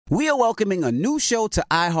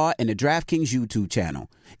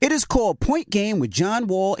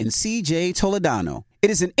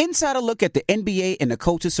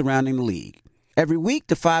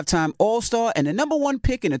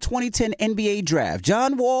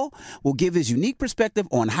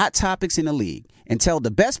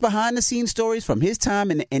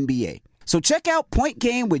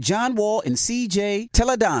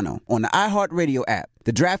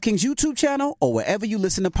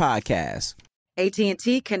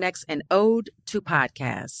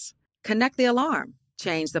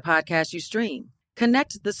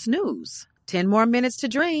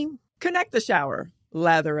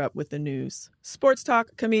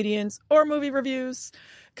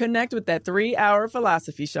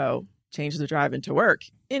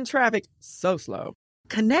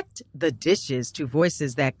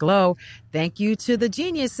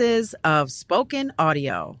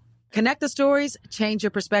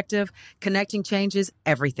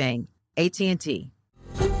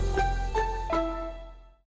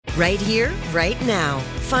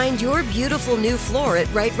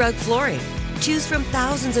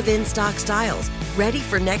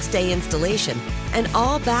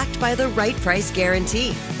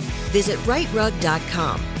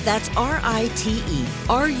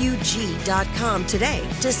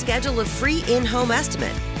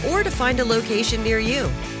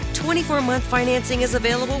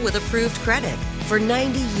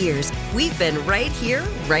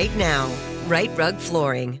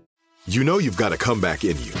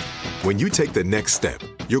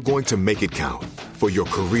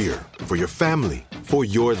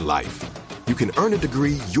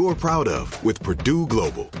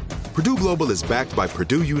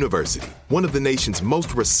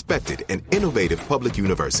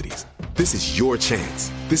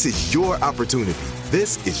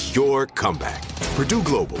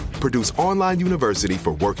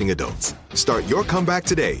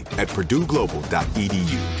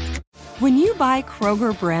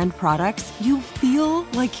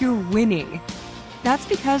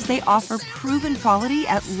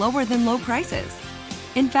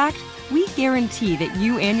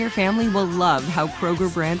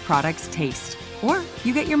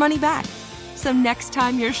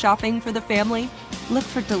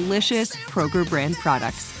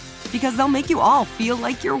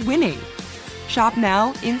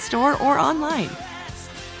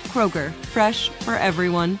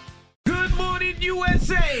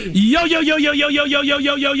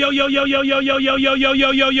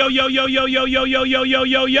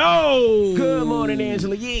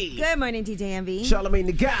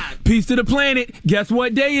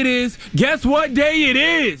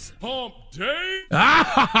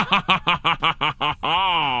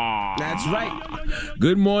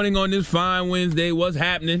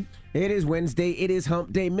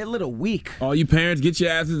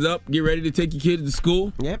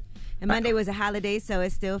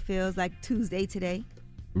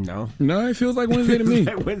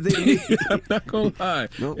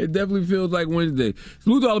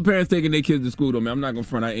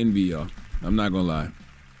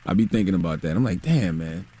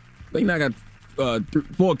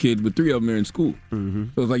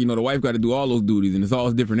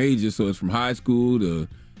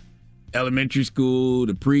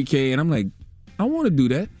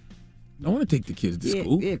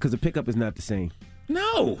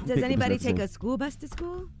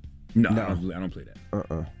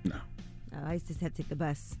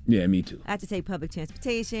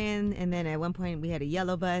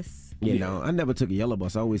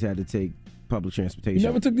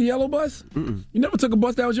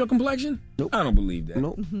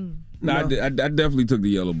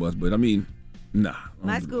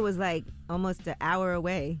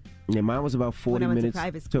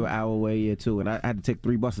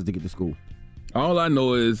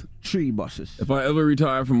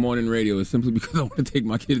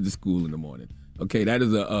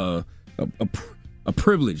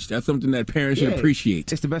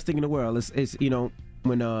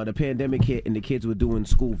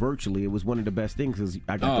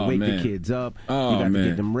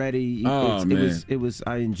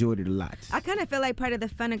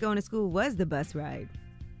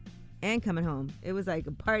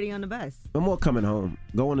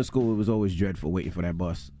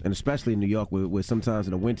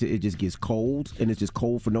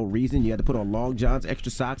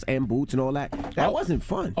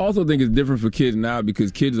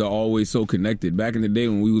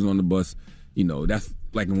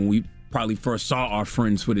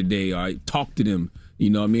You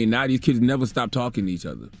know what I mean? Now these kids never stop talking to each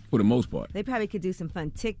other, for the most part. They probably could do some fun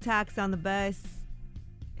TikToks on the bus,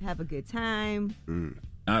 have a good time.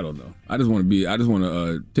 I don't know. I just want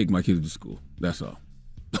to take my kids to school. That's all.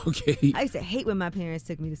 Okay. I used to hate when my parents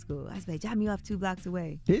took me to school. I used to be like, drop me off 2 blocks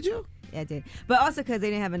away. Did you? Yeah, I did. But also because they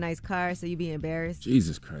didn't have a nice car, so you'd be embarrassed.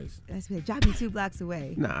 Jesus Christ. I used to be like, drop me 2 blocks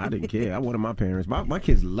away. Nah, I didn't care. I wanted my parents. My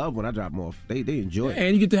kids love when I drop them off. They enjoy it.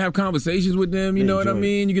 And you get to have conversations with them, you know what I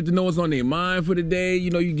mean? You get to know what's on their mind for the day. You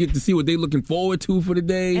know, you get to see what they're looking forward to for the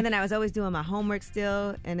day. And then I was always doing my homework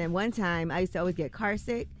still. And then one time, I used to always get car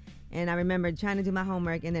sick. And I remember trying to do my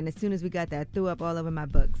homework, and then as soon as we got there, I threw up all over my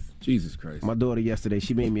books. Jesus Christ. My daughter yesterday,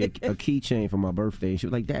 she made me a keychain for my birthday. And she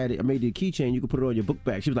was like, Dad, I made you a keychain. You can put it on your book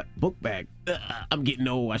bag. She was like, book bag? I'm getting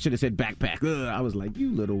old. I should have said backpack. I was like,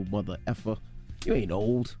 you little mother effer. You ain't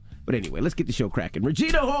old. But anyway, let's get the show cracking.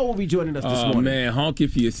 Regina Hall will be joining us this morning. Oh, man. Honk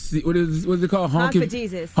if you see. What is it called? Honk for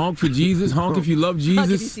Jesus. Honk for Jesus. Honk if you love Jesus.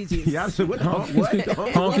 Honk if you see Jesus. Yeah, I said, what?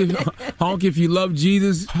 Honk if you love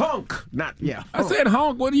Jesus. Honk. Not, yeah. I said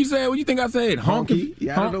honk. What do you say? What do you think I said? Honky.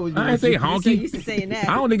 Yeah, I don't know what you I didn't say honky. You used to saying that.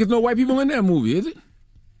 I don't think there's no white people in that movie, is it?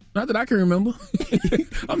 Not that I can remember.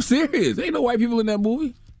 I'm serious. Ain't no white people in that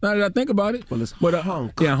movie. Now that I think about it. Well, it's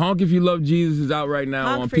honk. Yeah, Honk If You Love Jesus is out right now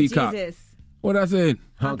Honk on for Peacock. Jesus. What I said?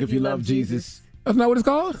 Honk if you love Jesus. That's not what it's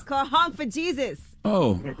called? It's called Honk for Jesus.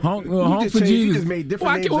 Oh, honk for Jesus. You just made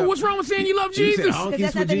different names up. What's wrong with saying you love Jesus? Because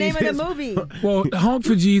that's not the name of the movie. Well, Honk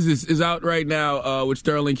for Jesus is out right now with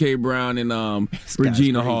Sterling K. Brown and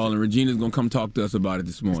Regina Hall, and Regina's going to come talk to us about it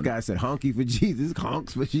this morning. This guy said honky for Jesus,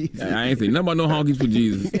 honks for Jesus. I ain't saying nothing about no honkies for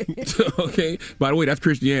Jesus. Okay? By the way, that's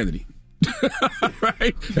Christianity.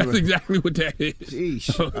 Right? That's exactly what that is.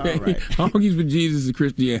 Sheesh. Okay? All right. Honkies for Jesus is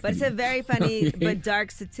Christianity. But it's a very funny but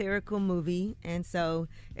dark satirical movie, and so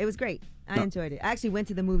it was great. I enjoyed it. I actually went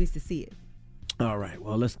to the movies to see it. All right.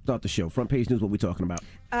 Well, let's start the show. Front page news, what we talking about?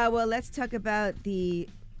 Well, let's talk about the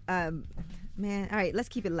all right, let's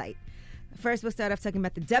keep it light. First, we'll start off talking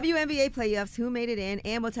about the WNBA playoffs, who made it in,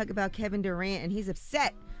 and we'll talk about Kevin Durant, and he's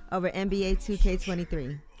upset over NBA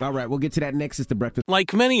 2K23. All right, we'll get to that next. It's the breakfast.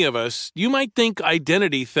 Like many of us, you might think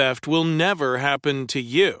identity theft will never happen to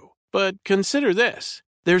you. But consider this.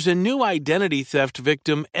 There's a new identity theft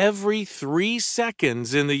victim every 3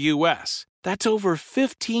 seconds in the U.S. That's over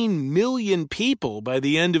 15 million people by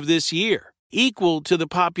the end of this year, equal to the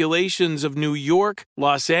populations of New York,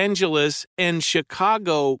 Los Angeles, and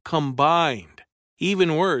Chicago combined.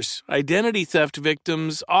 Even worse, identity theft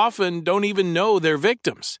victims often don't even know they're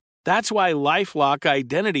victims. That's why LifeLock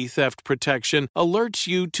Identity Theft Protection alerts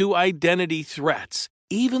you to identity threats,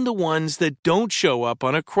 even the ones that don't show up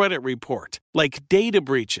on a credit report, like data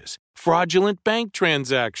breaches, fraudulent bank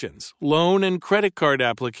transactions, loan and credit card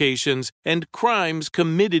applications, and crimes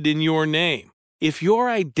committed in your name. If your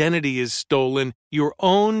identity is stolen, your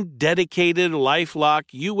own dedicated LifeLock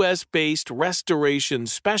U.S.-based restoration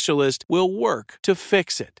specialist will work to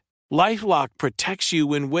fix it. LifeLock protects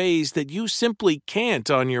you in ways that you simply can't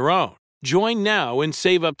on your own. Join now and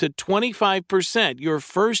save up to 25% your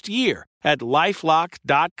first year at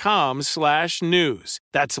LifeLock.com/news.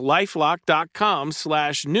 That's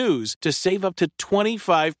LifeLock.com/news to save up to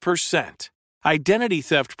 25%. Identity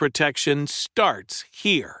theft protection starts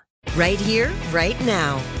here. Right here, right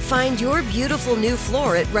now. Find your beautiful new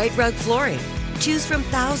floor at Right Rug Flooring. Choose from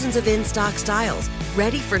thousands of in-stock styles,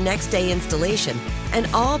 ready for next day installation, and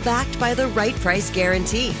all backed by the right price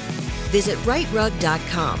guarantee. Visit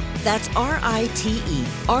rightrug.com. That's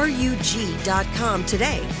RITERUG.com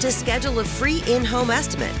today to schedule a free in-home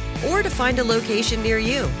estimate or to find a location near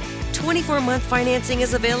you. 24-month financing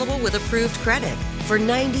is available with approved credit. For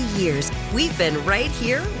 90 years, we've been right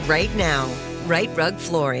here, right now. Right Rug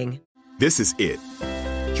Flooring. This is it.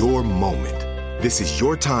 Your moment. This is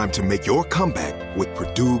your time to make your comeback with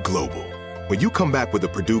Purdue Global. When you come back with a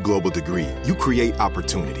Purdue Global degree, you create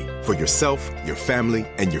opportunity for yourself, your family,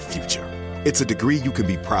 and your future. It's a degree you can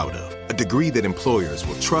be proud of, a degree that employers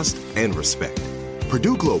will trust and respect.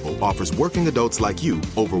 Purdue Global offers working adults like you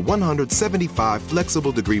over 175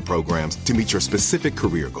 flexible degree programs to meet your specific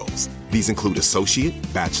career goals. These include associate,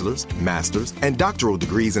 bachelor's, master's, and doctoral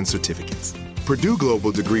degrees and certificates. Purdue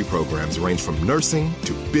Global degree programs range from nursing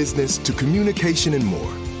to business to communication and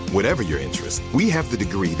more. Whatever your interest, we have the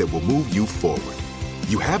degree that will move you forward.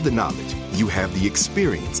 You have the knowledge, you have the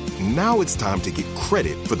experience. Now it's time to get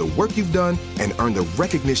credit for the work you've done and earn the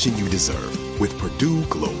recognition you deserve with Purdue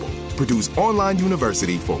Global, Purdue's online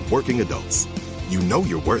university for working adults. You know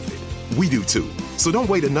you're worth it. We do too. So don't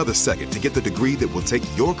wait another second to get the degree that will take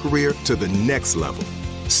your career to the next level.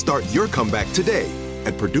 Start your comeback today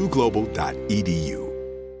at purdueglobal.edu.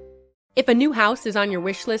 If a new house is on your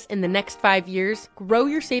wish list in the next 5 years, grow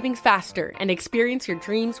your savings faster and experience your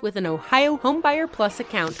dreams with an Ohio Homebuyer Plus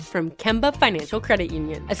account from Kemba Financial Credit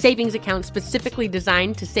Union. A savings account specifically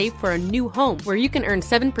designed to save for a new home where you can earn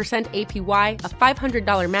 7% APY, a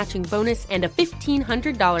 $500 matching bonus, and a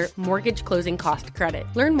 $1,500 mortgage closing cost credit.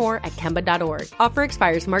 Learn more at Kemba.org. Offer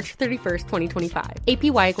expires March 31st, 2025.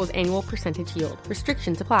 APY equals annual percentage yield.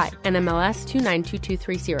 Restrictions apply. NMLS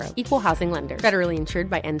 292230. Equal housing lender. Federally insured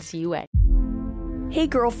by NCUA. Hey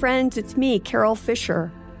girlfriends, it's me, Carol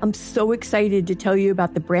Fisher. I'm so excited to tell you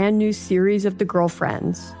about the brand new series of The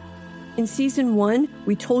Girlfriends. In season 1,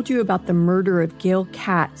 we told you about the murder of Gail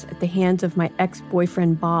Katz at the hands of my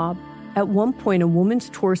ex-boyfriend Bob. At one point, a woman's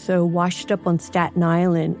torso washed up on Staten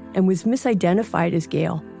Island and was misidentified as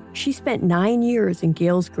Gail. She spent 9 years in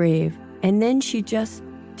Gail's grave, and then she just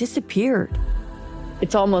disappeared.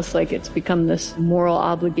 It's almost like it's become this moral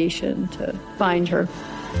obligation to find her.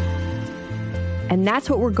 And that's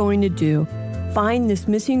what we're going to do. Find this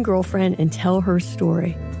missing girlfriend and tell her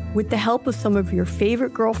story. With the help of some of your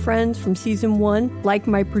favorite girlfriends from season 1, like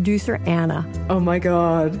my producer, Anna. Oh my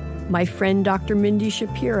God. My friend, Dr. Mindy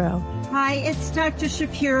Shapiro. Hi, it's Dr.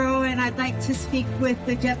 Shapiro, and I'd like to speak with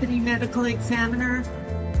the deputy medical examiner.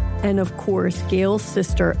 And of course, Gail's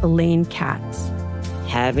sister, Elaine Katz.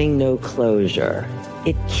 Having no closure,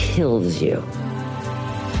 it kills you.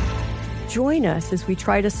 Join us as we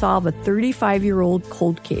try to solve a 35-year-old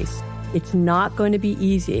cold case. It's not going to be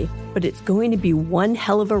easy, but it's going to be one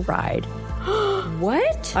hell of a ride.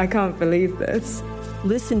 What? I can't believe this.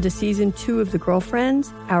 Listen to season 2 of The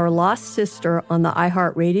Girlfriends, Our Lost Sister on the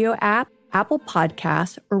iHeartRadio app, Apple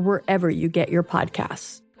Podcasts, or wherever you get your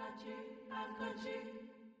podcasts.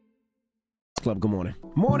 Club, good morning.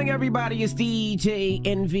 Morning, everybody. It's DJ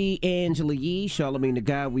Envy, Angela Yee, Charlamagne the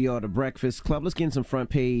Guy. We are the Breakfast Club. Let's get in some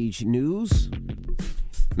front page news.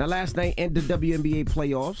 Now, last night in the WNBA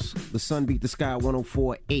playoffs, the Sun beat the Sky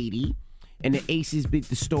 104-80, and the Aces beat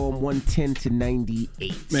the Storm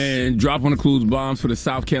 110-98. Man, drop on the clues bombs for the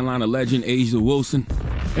South Carolina legend Asia Wilson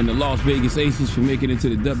and the Las Vegas Aces for making it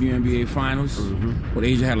to the WNBA Finals. Well,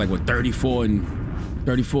 Asia had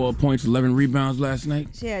 34 points, 11 rebounds last night.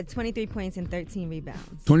 She had 23 points and 13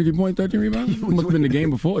 rebounds. 23 points, 13 rebounds? It must have been the game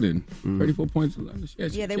before then. 34 points. 11.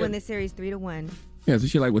 They won this series 3-1. Yeah, so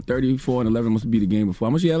she 34 and 11 must be the game before.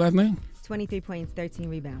 How much she had last night? 23 points, 13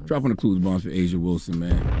 rebounds. Drop on the clues bombs for Asia Wilson,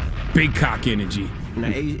 man. Big cock energy. Now,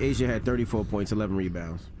 Asia had 34 points, 11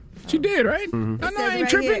 rebounds. She did, right? I know, I ain't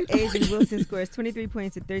tripping. Asia Wilson scores 23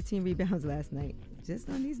 points and 13 rebounds last night. Just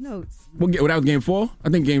on these notes. Well, that was game 4? I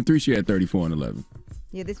think game 3 she had 34 and 11.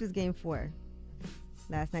 Yeah, this was game 4.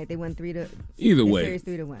 Last night they won 3-1. Either way, series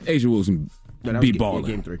 3-1. Asia Wilson beat balling.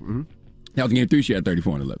 Game 3. Mm-hmm. That was game 3. She had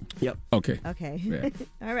 34 and 11. Yep. Okay. Yeah.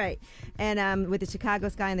 All right. And with the Chicago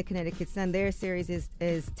Sky and the Connecticut Sun, their series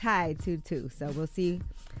is tied 2-2. So we'll see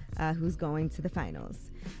who's going to the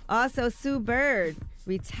finals. Also, Sue Bird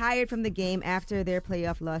retired from the game after their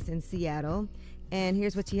playoff loss in Seattle. And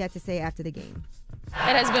here's what she had to say after the game.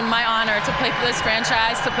 It has been my honor to play for this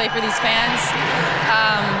franchise, to play for these fans.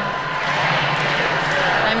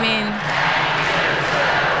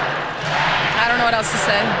 I don't know what else to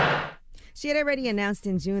say. She had already announced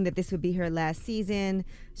in June that this would be her last season.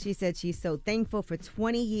 She said she's so thankful for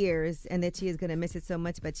 20 years and that she is going to miss it so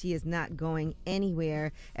much, but she is not going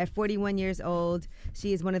anywhere. At 41 years old,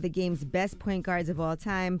 she is one of the game's best point guards of all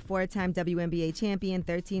time, 4-time WNBA champion,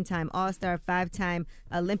 13-time All-Star, 5-time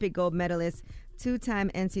Olympic gold medalist, 2-time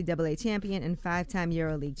NCAA champion, and 5-time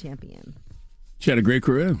EuroLeague champion. She had a great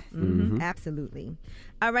career. Absolutely.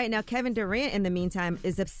 All right, now Kevin Durant, in the meantime,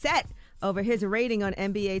 is upset over his rating on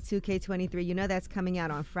NBA 2K23. You know that's coming out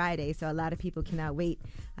on Friday, so a lot of people cannot wait.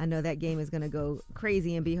 I know that game is going to go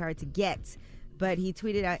crazy and be hard to get. But he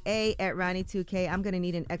tweeted out, at Ronnie2K, I'm going to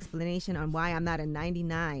need an explanation on why I'm not a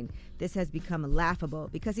 99. This has become laughable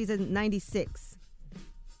because he's a 96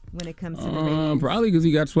 when it comes to the ratings. Probably because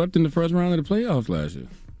he got swept in the first round of the playoffs last year.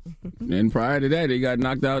 And prior to that, they got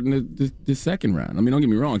knocked out in the second round. I mean, don't get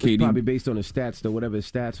me wrong, KD. Probably based on the stats, though. Whatever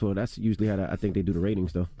his stats for, that's usually how I think they do the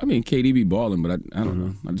ratings, though. I mean, KD be balling, but I don't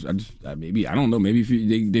know. I don't know. Maybe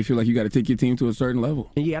if they feel like you got to take your team to a certain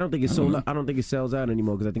level. And yeah, I don't think it sells out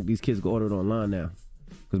anymore because I think these kids go order it online now.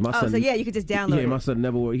 My son, so yeah, you could just download it. Yeah, my son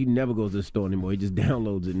never goes to the store anymore. He just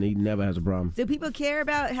downloads it and he never has a problem. Do people care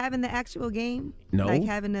about having the actual game? No. Like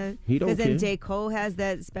having the... He don't care. Because then J. Cole has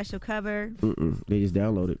that special cover. They just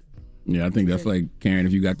download it. Yeah, I think that's like caring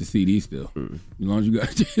if you got the CD still. As long as you got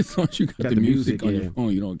the music on your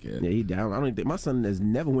phone, you don't care. Yeah, he download. I don't think my son has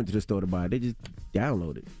never went to the store to buy it. They just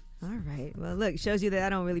download it. All right. Well, look, shows you that I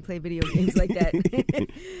don't really play video games like that.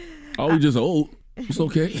 Oh, we just old. It's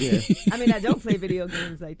okay. Yeah. I mean, I don't play video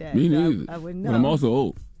games like that. Me so neither. I wouldn't know. But I'm also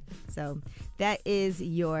old. So that is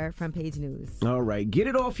your front page news. All right, get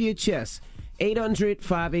it off your chest.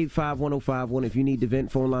 800-585-1051. If you need to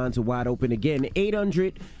vent, phone lines are wide open. Again,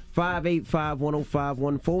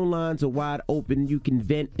 800-585-1051. Phone lines are wide open. You can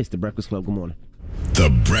vent. It's The Breakfast Club. Good morning.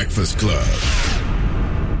 The Breakfast Club.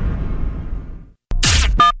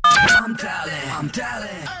 I'm dialing.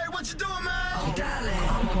 Hey, what you doing, man? I'm dialing.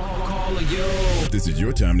 I'm calling you. This is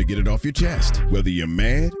your time to get it off your chest, whether you're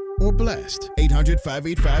mad or blessed.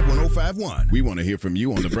 800-585-1051. We want to hear from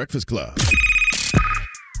you on The Breakfast Club.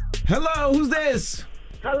 Hello, who's this?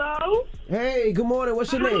 Hello? Hey, good morning.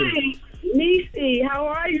 What's your name? Hi, Nisi. How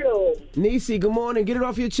are you? Nisi, good morning. Get it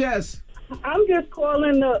off your chest. I'm just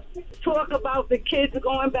calling to talk about the kids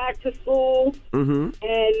going back to school and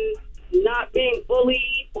not being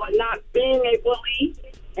bullied or not being a bully.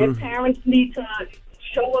 And parents need to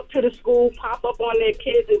show up to the school, pop up on their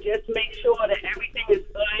kids, and just make sure that everything is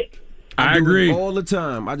good. I do agree. it all the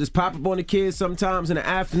time. I just pop up on the kids sometimes in the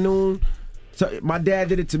afternoon. So my dad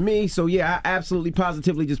did it to me, so yeah, I absolutely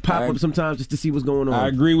positively just pop up sometimes just to see what's going on. I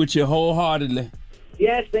agree with you wholeheartedly.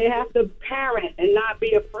 Yes, they have to parent and not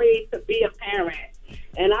be afraid to be a parent.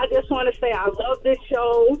 And I just want to say I love this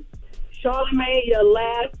show. Charlamagne, your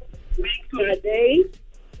laugh makes my day.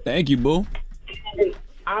 Thank you, boo. And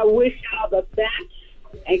I wish y'all the best.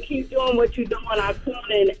 And keep doing what you're doing. I tune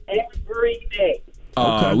in every day.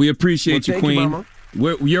 We appreciate you, thank you, Queen. Mama.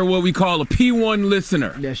 You're what we call a P1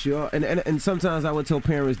 listener. Yes, you are. And sometimes I would tell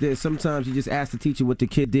parents this. Sometimes you just ask the teacher what the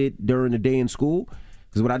kid did during the day in school.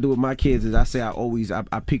 Because what I do with my kids is I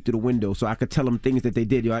peek through the window so I could tell them things that they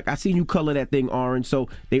did. You're like, I seen you color that thing orange. So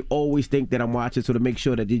they always think that I'm watching, so to make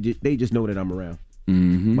sure that they just know that I'm around.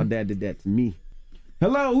 Mm-hmm. My dad did that to me.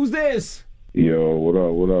 Hello, who's this? Yo, what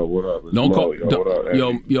up? It's Don't call, Mo. What up,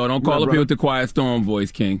 don't call up here with the quiet storm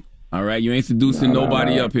voice, King. All right, you ain't seducing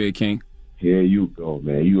nobody up here, King. Here you go,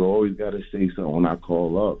 man. You always got to say something when I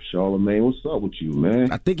call up. Charlamagne, what's up with you,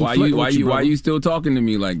 man? I think why you still talking to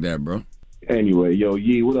me like that, bro? Anyway, yo,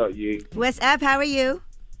 Yee, what up, Yee? What's up? How are you?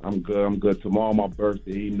 I'm good. Tomorrow my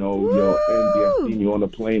birthday, Envy, I seen you on the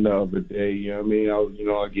plane the other day, you know what I mean?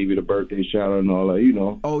 I gave you the birthday shout out and all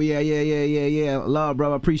that, Oh, yeah. Love,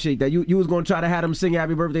 bro, I appreciate that. You was going to try to have them sing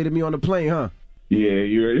happy birthday to me on the plane, huh? Yeah,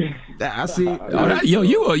 you ready? I see.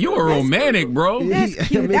 You a romantic, bro. That's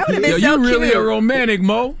cute. That would have been so you really cute. a romantic,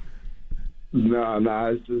 Mo. Nah,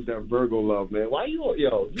 it's just that Virgo love, man. Why you love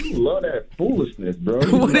that foolishness, bro?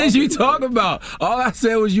 What is you talking about? All I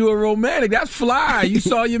said was you a romantic. That's fly. You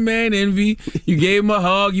saw your man Envy. You gave him a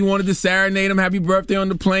hug. You wanted to serenade him. Happy birthday on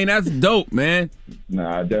the plane. That's dope, man.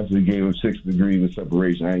 Nah, I definitely gave him 6 degrees of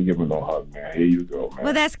separation. I ain't giving no hug, man. Here you go, man.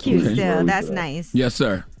 Well, that's cute still. That's nice. Yes,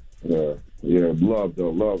 sir. Yeah, love, though.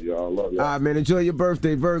 Love y'all. All right, man. Enjoy your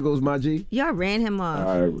birthday, Virgos, my G. Y'all ran him off.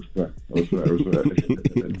 All right, respect.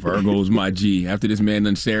 Virgo's my G. After this man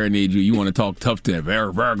done serenade you want to talk tough to him.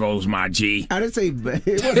 Virgo's my G. I didn't say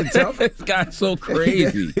it wasn't tough. This guy's so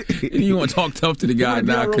crazy. You want to talk tough to the guy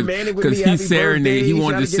now because he serenade. He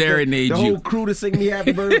wanted to serenade the you. The whole crew to sing me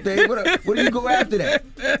happy birthday. What do you go after that?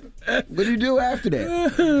 What do you do after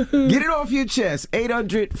that? Get it off your chest.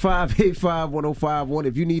 800-585-1051.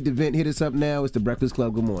 If you need to vent, hit us up now. It's The Breakfast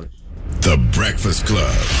Club. Good morning. The Breakfast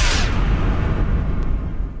Club.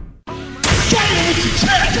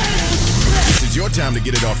 This is your time to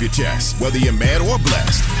get it off your chest, whether you're mad or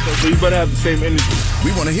blessed. So you better have the same energy.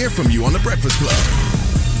 We want to hear from you on The Breakfast Club.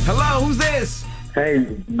 Hello, who's this? Hey,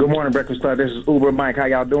 good morning, Breakfast Club. This is Uber Mike. How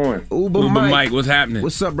y'all doing? Uber Mike, what's happening?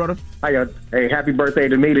 What's up, brother? How y'all? Hey, happy birthday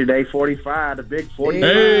to me today. 45, the big 45.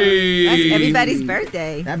 Hey. That's everybody's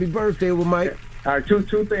birthday. Happy birthday, Uber Mike. All right, two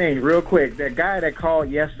things real quick. That guy that called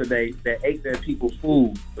yesterday that ate that people's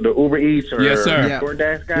food, the Uber Eats or yes, sir.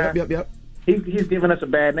 DoorDash guy. Yep. He's giving us a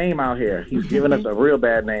bad name out here. He's giving us a real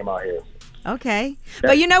bad name out here. Okay.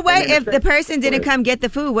 But you know what? If the person didn't come get the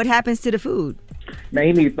food, what happens to the food? Man,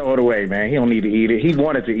 he need to throw it away, man. He don't need to eat it. He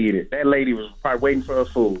wanted to eat it. That lady was probably waiting for her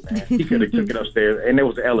food, man. He could have took it upstairs, and there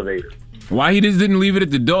was the elevator. Why he just didn't leave it at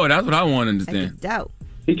the door? That's what I want to understand. That's dope.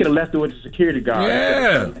 He could have left it with the security guard.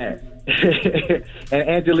 Yeah. And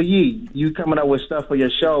Angela Yee, you coming up with stuff for your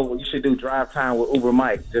show, you should do Drive Time with Uber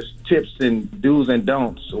Mike. Just tips and do's and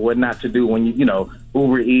don'ts, what not to do when you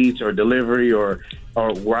Uber Eats or delivery or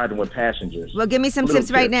riding with passengers. Well, give me some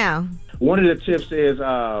tips right now. One of the tips is,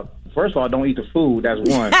 first of all, don't eat the food. That's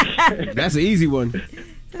one. That's an easy one.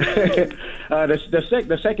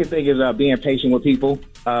 The second thing is being patient with people.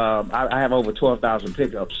 I have over 12,000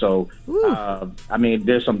 pickups, so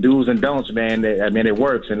there's some do's and don'ts, man. It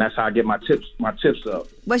works, and that's how I get my tips up.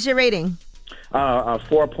 What's your rating? A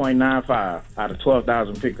 4.95 out of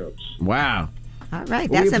 12,000 pickups. Wow. All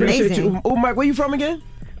right, that's amazing. Oh, Mike, where you from again?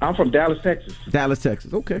 I'm from Dallas, Texas. Dallas,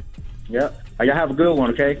 Texas. Okay. Yep. Y'all have a good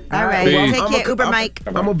one, okay? All right. Well, Take care, Uber Mike.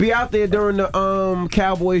 I'm gonna be out there during the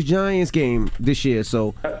Cowboys-Giants game this year.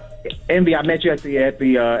 So, Envy, I met you at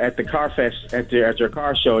the Car Fest at your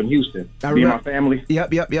car show in Houston. Me and my family.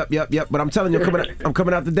 Yep. But I'm telling you, I'm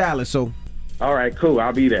coming out to Dallas. So, all right, cool.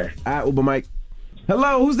 I'll be there. All right, Uber Mike.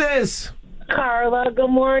 Hello, who's this? Carla, good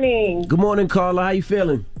morning. Good morning, Carla. How you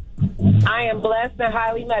feeling? I am blessed and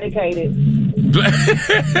highly medicated.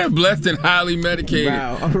 Blessed and highly medicated.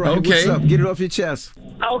 Wow. All right. Okay. What's up? Get it off your chest.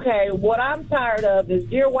 Okay, what I'm tired of is,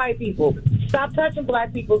 dear white people, stop touching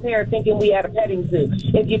black people's hair thinking we at a petting zoo.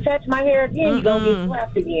 If you touch my hair again, you're going to get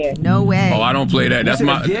slapped again. No way. Oh, I don't play that. That's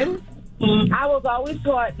my... Again? I was always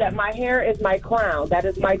taught that my hair is my crown. That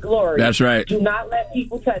is my glory. That's right. Do not let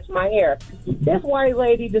people touch my hair. This white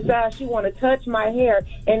lady decides she want to touch my hair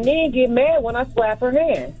and then get mad when I slap her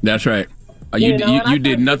hand. That's right. You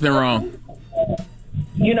did nothing wrong.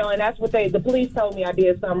 You know, and that's what the police told me I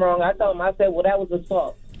did something wrong. I told them, I said, well, that was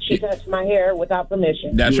assault. She touched my hair without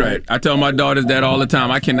permission. That's right. I tell my daughters that all the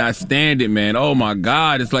time. I cannot stand it, man. Oh my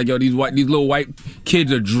God. It's like, yo, these little white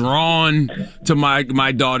kids are drawn to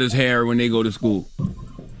my daughter's hair when they go to school.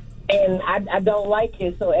 And I don't like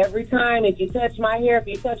it. So every time, if you touch my hair, if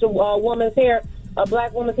you touch a woman's hair, a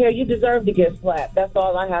black woman's hair, you deserve to get slapped. That's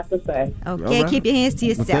all I have to say. Okay, keep your hands to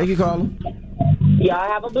yourself. Well, thank you, Carla.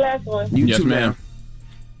 Y'all have a blessed one. You yes, too, ma'am.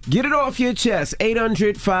 Get it off your chest.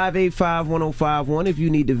 800-585-1051. If you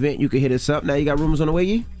need to vent, you can hit us up. Now you got rumors on the way,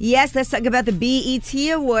 Yee? Yes, let's talk about the BET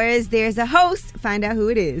Awards. There's a host. Find out who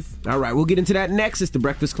it is. All right, we'll get into that next. It's The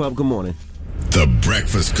Breakfast Club. Good morning. The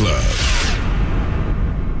Breakfast Club.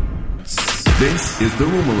 This is The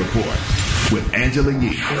Rumor Report with Angela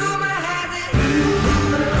Yee.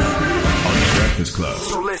 On The Breakfast Club.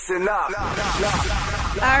 So listen up.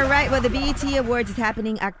 All right, well, the BET Awards is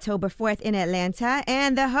happening October 4th in Atlanta,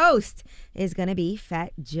 and the host is going to be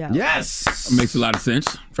Fat Joe. Yes! Makes a lot of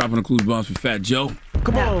sense. Dropping the clues bombs for Fat Joe.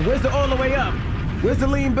 Come on, where's the all the way up? Where's the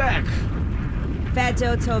lean back? Fat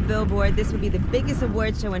Joe told Billboard this will be the biggest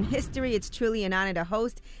award show in history. It's truly an honor to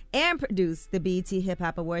host and produce the BET Hip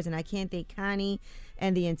Hop Awards, and I can't thank Connie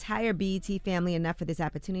and the entire BET family enough for this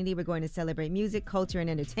opportunity. We're going to celebrate music, culture, and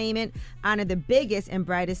entertainment, honor the biggest and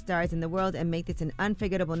brightest stars in the world, and make this an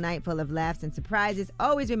unforgettable night full of laughs and surprises.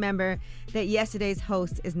 Always remember that yesterday's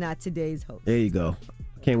host is not today's host. There you go.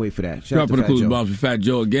 Can't wait for that. Shout out to Dropping the Fat clues Joe. bombs for Fat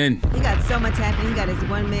Joe again. He got so much happening. He got his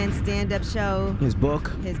one-man stand-up show. His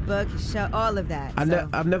book. His show, all of that.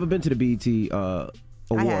 I've never been to the BET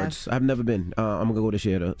Awards. I've never been. I'm going to go this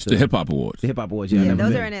year. It's the Hip Hop Awards. The Hip Hop Awards, yeah. Yeah, I've never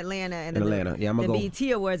those been. are in Atlanta. And In Atlanta. Yeah, I'm going to go. The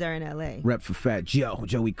BET Awards are in L.A. Rep for Fat Joe.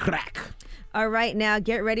 Joey Crack. All right, now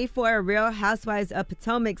get ready for Real Housewives of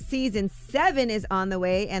Potomac. Season 7 is on the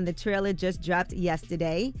way, and the trailer just dropped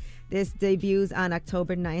yesterday. This debuts on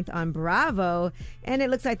October 9th on Bravo, and it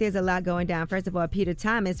looks like there's a lot going down. First of all, Peter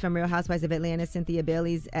Thomas from Real Housewives of Atlanta, Cynthia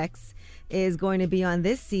Bailey's ex, is going to be on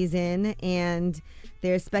this season, and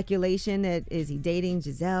there's speculation that is he dating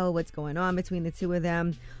Giselle? What's going on between the two of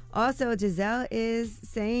them? Also, Giselle is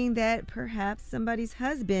saying that perhaps somebody's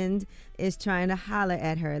husband is trying to holler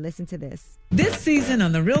at her. Listen to this. This season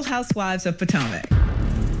on The Real Housewives of Potomac.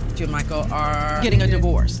 You and Michael are getting a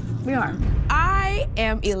divorce. We are. I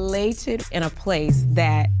am elated in a place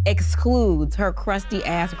that excludes her crusty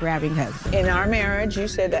ass grabbing husband. In our marriage, you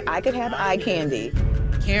said that I could have eye candy.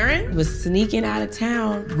 Karen was sneaking out of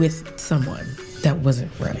town with someone that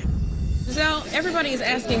wasn't ready. Giselle, everybody is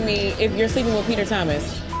asking me if you're sleeping with Peter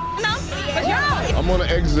Thomas. No, but no. I'm on an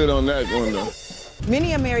exit on that one, though.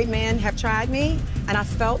 Many a married men have tried me, and I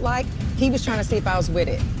felt like he was trying to see if I was with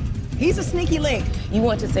it. He's a sneaky link. You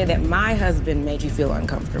want to say that my husband made you feel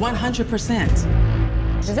uncomfortable?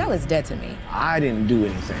 100%. Giselle is dead to me. I didn't do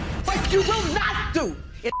anything. What you will not do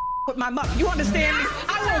is with my mother. You understand me?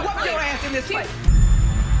 I will whoop your ass in this place.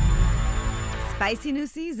 Spicy new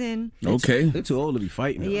season. Okay. They're too old to be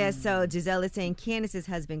fighting. Yeah, so Giselle is saying Candace's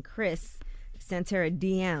husband, Chris, sent her a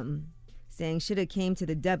DM saying should have came to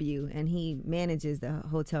the W, and he manages the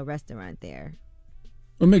hotel restaurant there.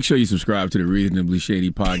 Well, make sure you subscribe to the Reasonably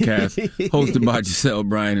Shady podcast, hosted by Giselle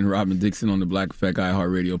Bryan and Robin Dixon on the Black Effect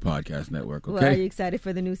iHeartRadio podcast network. Okay. Well, are you excited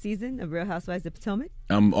for the new season of Real Housewives of Potomac?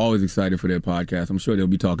 I'm always excited for their podcast. I'm sure they'll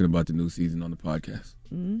be talking about the new season on the podcast.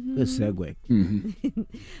 Mm-hmm. Good segue. Mm-hmm.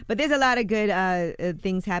 But there's a lot of good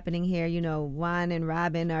things happening here. You know, Juan and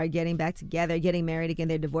Robin are getting back together, getting married again.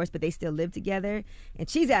 They're divorced, but they still live together. And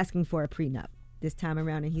she's asking for a prenup this time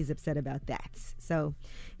around, and he's upset about that. So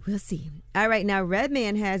we'll see. All right, now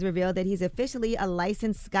Redman has revealed that he's officially a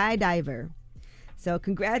licensed skydiver. So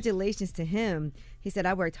congratulations to him. He said,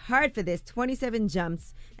 I worked hard for this, 27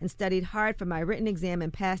 jumps, and studied hard for my written exam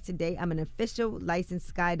and passed today. I'm an official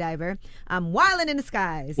licensed skydiver. I'm wilding in the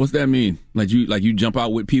skies. What's that mean? Like you jump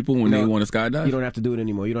out with people when they want to skydive? You don't have to do it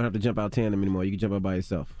anymore. You don't have to jump out tandem anymore. You can jump out by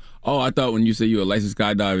yourself. Oh, I thought when you say you're a licensed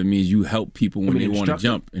skydiver, it means you help people when they want to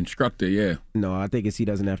jump. Instructor, yeah. No, I think he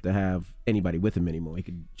doesn't have to have anybody with him anymore. He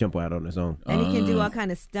can jump out on his own. And he can do all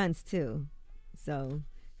kind of stunts, too. So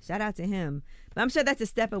shout out to him. But I'm sure that's a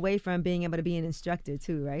step away from being able to be an instructor,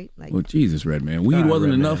 too, right? Like, well, Jesus, Redman. Weed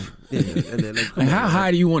wasn't enough. Like, how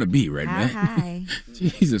high do you want to be, Redman? High.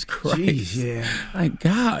 Jesus Christ. Jeez, yeah. My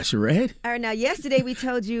gosh, Red. All right, now, yesterday we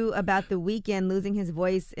told you about The Weeknd losing his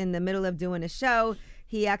voice in the middle of doing a show.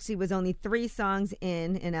 He actually was only 3 songs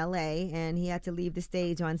in L.A., and he had to leave the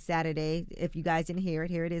stage on Saturday. If you guys didn't hear it,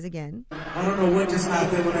 here it is again. I don't know what just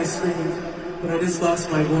happened when I screamed, but I just lost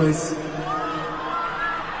my voice.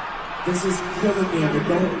 This is killing me, and I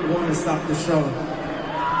don't want to stop the show.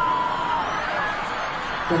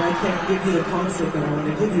 But I can't give you the concert that I want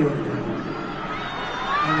to give you right now.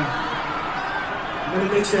 I'm going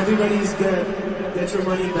to make sure everybody's good, get your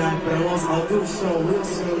money back, but I'll do a show real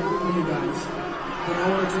soon for you guys. When I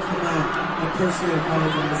wanted to come out, I personally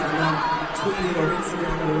apologize. I'm not tweeting or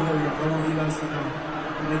Instagram or whatever. I want you guys to know.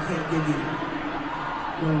 And I can't give you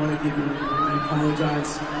what I want to give you. I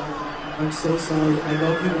apologize. I'm so sorry. I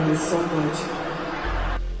love you guys so much.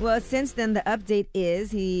 Well, since then, the update is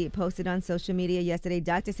he posted on social media yesterday.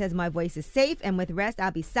 Doctor says my voice is safe, and with rest, I'll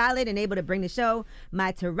be solid and able to bring the show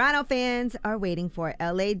my Toronto fans are waiting for.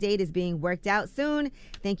 LA date is being worked out soon.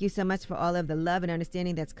 Thank you so much for all of the love and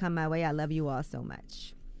understanding that's come my way. I love you all so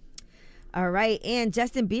much. All right, and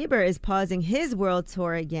Justin Bieber is pausing his world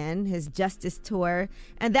tour again, his Justice Tour,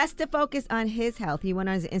 and that's to focus on his health. He went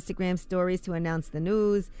on his Instagram stories to announce the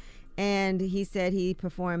news. And he said he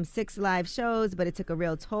performed 6 live shows, but it took a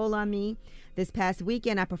real toll on me. This past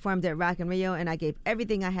weekend, I performed at Rock in Rio, and I gave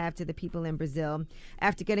everything I have to the people in Brazil.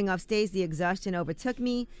 After getting off stage, the exhaustion overtook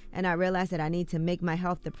me, and I realized that I need to make my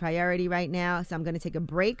health the priority right now. So I'm going to take a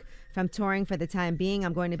break from touring for the time being.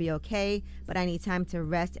 I'm going to be okay, but I need time to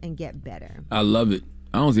rest and get better. I love it.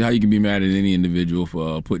 I don't see how you can be mad at any individual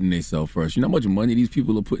for putting themselves first. You know how much money these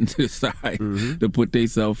people are putting to the side to put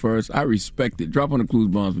themselves first? I respect it. Drop on the clues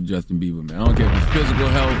bombs for Justin Bieber, man. I don't care if it's physical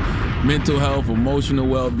health, mental health, emotional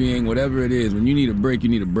well-being, whatever it is. When you need a break, you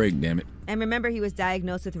need a break, damn it. And remember, he was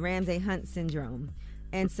diagnosed with Ramsay-Hunt syndrome.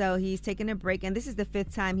 And so he's taking a break. And this is the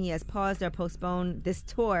 5th time he has paused or postponed this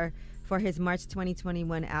tour for his March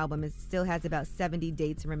 2021 album. It still has about 70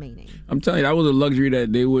 dates remaining. I'm telling you, that was a luxury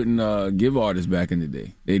that they wouldn't give artists back in the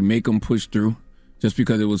day. They'd make them push through just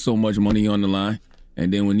because there was so much money on the line.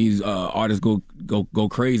 And then when these artists go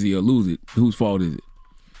crazy or lose it, whose fault is it?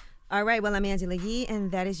 All right, well, I'm Angela Yee,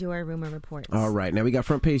 and that is your Rumor Report. All right, now we got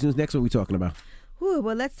front page news. Next, what are we talking about? Well,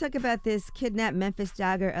 let's talk about this kidnapped Memphis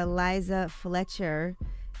jogger, Eliza Fletcher.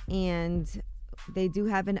 And they do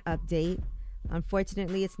have an update.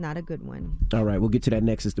 Unfortunately, it's not a good one. All right, we'll get to that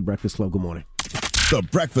next. It's The Breakfast Club. Good morning. The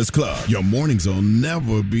Breakfast Club. Your mornings will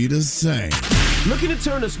never be the same. Looking to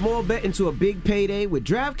turn a small bet into a big payday? With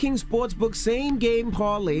DraftKings Sportsbook same-game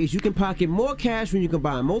parlays, you can pocket more cash when you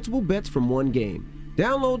combine multiple bets from one game.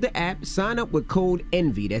 Download the app, sign up with code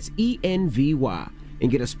ENVY, that's ENVY,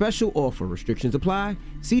 and get a special offer. Restrictions apply.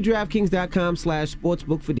 See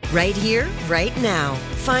DraftKings.com/sportsbook for details. Right here, right now.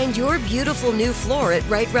 Find your beautiful new floor at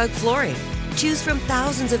Right Rug Flooring. Choose from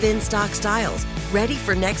thousands of in-stock styles, ready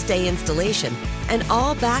for next day installation, and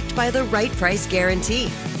all backed by the right price guarantee.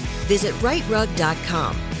 Visit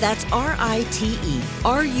rightrug.com. That's RITERUG.com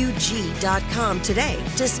today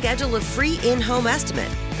to schedule a free in-home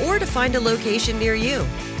estimate or to find a location near you.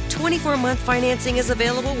 24-month financing is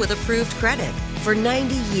available with approved credit. For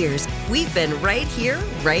 90 years, we've been right here,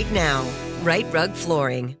 right now. Right Rug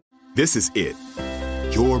Flooring. This is it.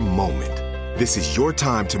 Your moment. This is your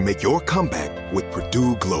time to make your comeback with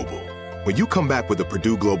Purdue Global. When you come back with a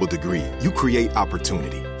Purdue Global degree, you create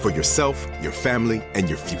opportunity for yourself, your family, and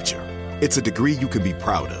your future. It's a degree you can be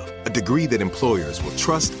proud of, a degree that employers will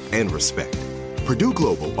trust and respect. Purdue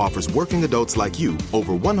Global offers working adults like you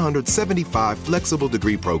over 175 flexible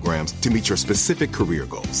degree programs to meet your specific career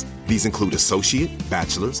goals. These include associate,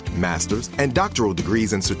 bachelor's, master's, and doctoral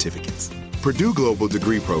degrees and certificates. Purdue Global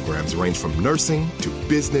degree programs range from nursing to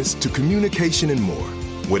business to communication and more.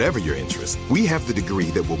 Whatever your interest, we have the degree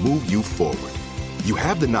that will move you forward. You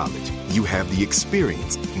have the knowledge, you have the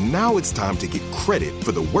experience. Now it's time to get credit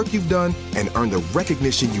for the work you've done and earn the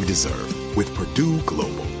recognition you deserve with Purdue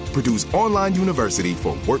Global, Purdue's online university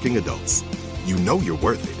for working adults. You know you're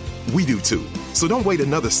worth it. We do too. So don't wait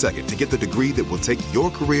another second to get the degree that will take your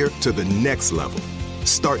career to the next level.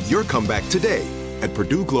 Start your comeback today at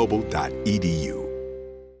purdueglobal.edu.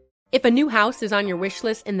 If a new house is on your wish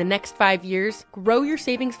list in the next 5 years, grow your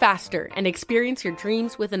savings faster and experience your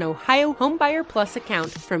dreams with an Ohio Homebuyer Plus account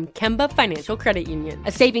from Kemba Financial Credit Union.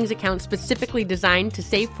 A savings account specifically designed to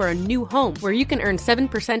save for a new home where you can earn 7%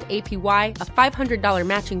 APY, a $500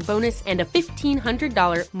 matching bonus, and a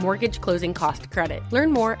 $1,500 mortgage closing cost credit. Learn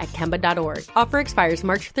more at Kemba.org. Offer expires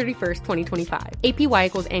March 31st, 2025. APY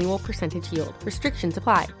equals annual percentage yield. Restrictions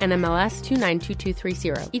apply. NMLS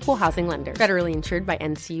 292230. Equal housing lender. Federally insured by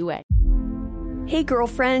NCUA. Hey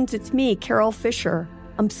girlfriends, it's me, Carol Fisher.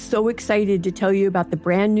 I'm so excited to tell you about the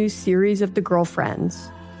brand new series of The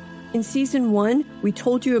Girlfriends. In season 1, we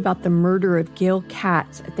told you about the murder of Gail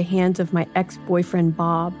Katz at the hands of my ex-boyfriend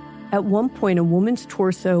Bob. At one point, a woman's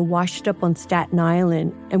torso washed up on Staten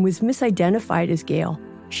Island and was misidentified as Gail.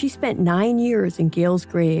 She spent 9 years in Gail's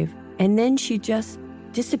grave, and then she just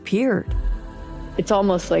disappeared. It's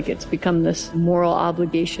almost like it's become this moral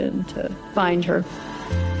obligation to find her.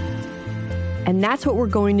 And that's what we're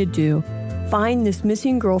going to do. Find this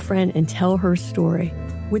missing girlfriend and tell her story.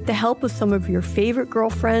 With the help of some of your favorite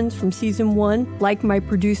girlfriends from season 1, like my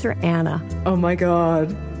producer, Anna. Oh my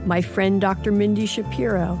God. My friend, Dr. Mindy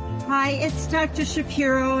Shapiro. Hi, it's Dr.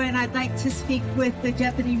 Shapiro, and I'd like to speak with the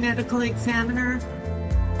deputy medical examiner.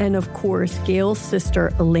 And of course, Gail's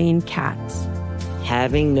sister, Elaine Katz.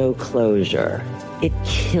 Having no closure, it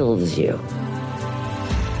kills you.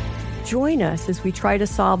 Join us as we try to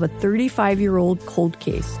solve a 35-year-old cold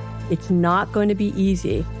case. It's not going to be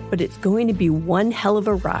easy, but it's going to be one hell of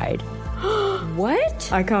a ride.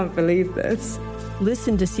 What? I can't believe this.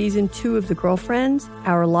 Listen to season 2 of The Girlfriends,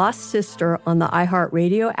 Our Lost Sister on the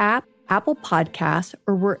iHeartRadio app, Apple Podcasts,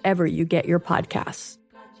 or wherever you get your podcasts.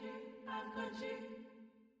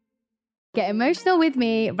 Get emotional with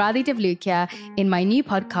me, Radhi Devlukia, in my new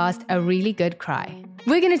podcast, A Really Good Cry.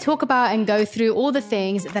 We're going to talk about and go through all the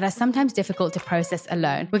things that are sometimes difficult to process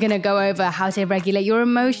alone. We're going to go over how to regulate your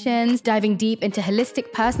emotions, diving deep into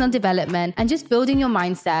holistic personal development, and just building your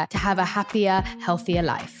mindset to have a happier, healthier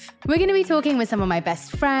life. We're going to be talking with some of my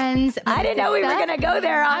best friends. I didn't know we were going to go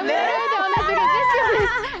there on this.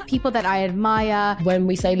 People that I admire. When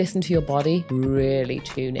we say listen to your body, really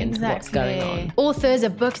tune into what's going on. Authors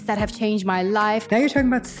of books that have changed my life. Now you're talking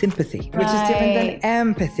about sympathy, which is different than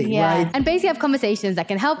empathy, right? And basically have conversations that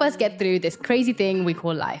can help us get through this crazy thing we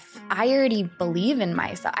call life. I already believe in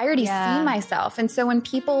myself. I already see myself. And so when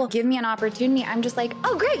people give me an opportunity, I'm just like,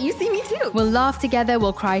 oh, great, you see me too. We'll laugh together,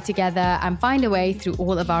 we'll cry together, and find a way through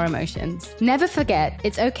all of our emotions. Never forget,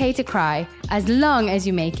 it's okay to cry, as long as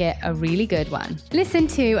you make it a really good one. Listen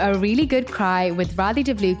to A Really Good Cry with Radhi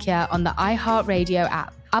Devlukia on the iHeartRadio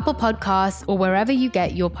app, Apple Podcasts, or wherever you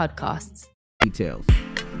get your podcasts. Details.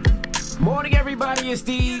 Morning, everybody. It's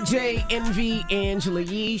DJ Envy, Angela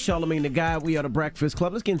Yee, Charlamagne the Guy. We are the Breakfast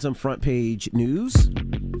Club. Let's get in some front page news.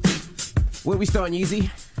 Where we starting,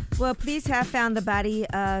 Yeezy? Well, police have found the body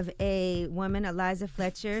of a woman, Eliza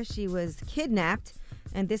Fletcher. She was kidnapped,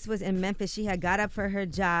 and this was in Memphis. She had got up for her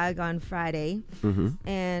jog on Friday,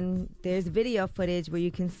 and there's video footage where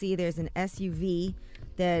you can see there's an SUV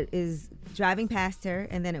that is driving past her,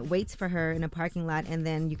 and then it waits for her in a parking lot, and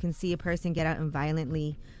then you can see a person get out and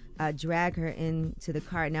violently drag her into the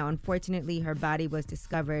car. Now, unfortunately, her body was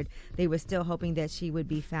discovered. They were still hoping that she would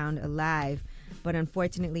be found alive, but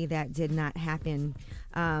unfortunately, that did not happen.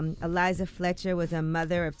 Eliza Fletcher was a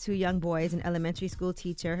mother of 2 young boys, an elementary school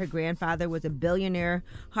teacher. Her grandfather was a billionaire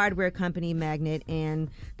hardware company magnate,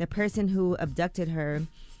 and the person who abducted her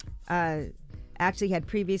actually had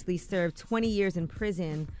previously served 20 years in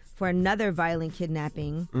prison for another violent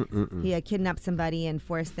kidnapping. He had kidnapped somebody and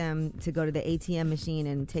forced them to go to the ATM machine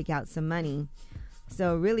and take out some money.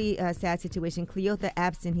 So really a sad situation. Cleotha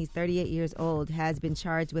Abston, he's 38 years old, has been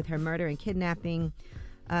charged with her murder and kidnapping.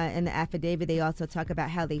 In the affidavit, they also talk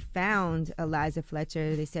about how they found Eliza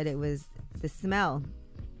Fletcher. They said it was the smell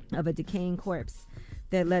of a decaying corpse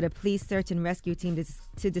that led a police search and rescue team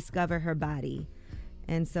to discover her body.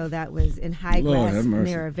 And so that was in High Grass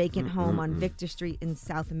near a vacant home on Victor Street in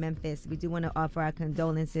South Memphis. We do want to offer our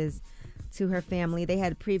condolences to her family. They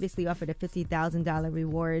had previously offered a $50,000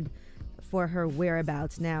 reward for her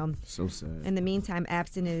whereabouts. Now, so sad. In the meantime,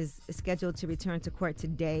 Abston is scheduled to return to court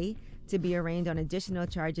today to be arraigned on additional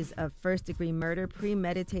charges of first-degree murder,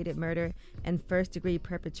 premeditated murder, and first-degree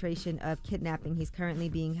perpetration of kidnapping. He's currently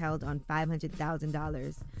being held on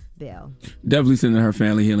 $500,000 bail. Definitely sending her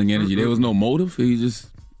family healing energy. There was no motive. He just...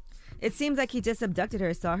 It seems like he just abducted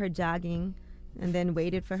her, saw her jogging, and then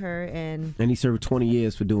waited for her. And he served 20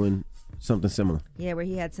 years for doing something similar. Yeah, where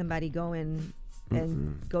he had somebody go and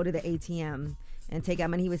and go to the ATM and take out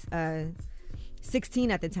money. He was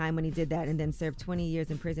 16 at the time when he did that, and then served 20 years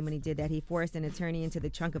in prison when he did that. He forced an attorney into the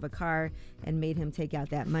trunk of a car and made him take out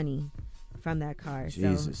that money from that car.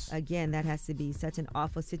 Jesus. So again, that has to be such an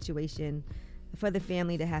awful situation for the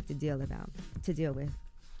family to have to deal with.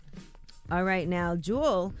 All right, now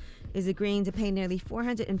Juul is agreeing to pay nearly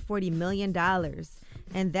 $440 million,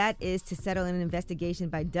 and that is to settle an investigation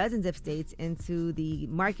by dozens of states into the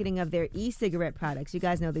marketing of their e-cigarette products. You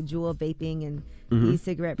guys know the Juul vaping and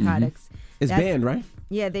e-cigarette products. It's banned, right?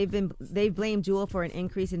 Yeah, they've blamed Juul for an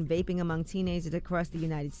increase in vaping among teenagers across the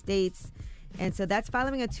United States. And so that's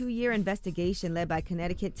following a 2-year investigation led by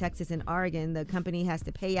Connecticut, Texas, and Oregon. The company has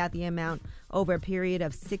to pay out the amount over a period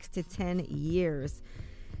of 6 to 10 years.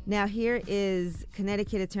 Now, here is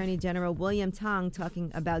Connecticut Attorney General William Tong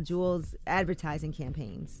talking about Juul's advertising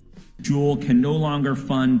campaigns. Juul can no longer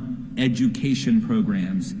fund education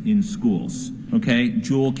programs in schools, okay?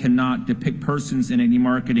 Juul cannot depict persons in any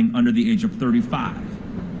marketing under the age of 35.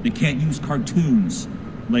 They can't use cartoons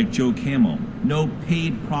like Joe Camel. No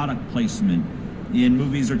paid product placement in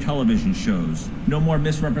movies or television shows. No more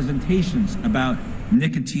misrepresentations about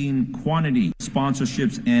nicotine quantity,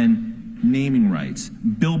 sponsorships, and naming rights.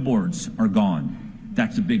 Billboards are gone.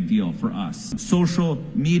 That's a big deal for us. Social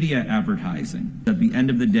media advertising. At the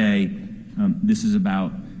end of the day, this is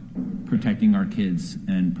about protecting our kids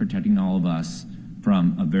and protecting all of us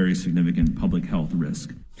from a very significant public health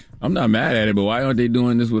risk. I'm not mad at it, but why aren't they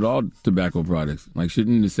doing this with all tobacco products? Like,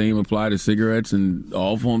 shouldn't the same apply to cigarettes and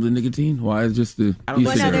all forms of nicotine? Why is just the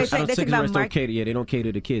cigarettes about don't cater. Yeah, they don't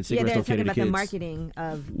cater to kids. Cigarettes don't cater to kids. Yeah, they're talking about the marketing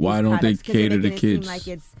of why don't they cater to kids?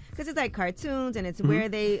 Because it's like cartoons, and it's where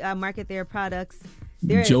they market their products.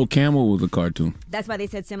 Joe Camel was a cartoon. That's why they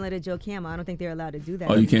said similar to Joe Camel. I don't think they're allowed to do that.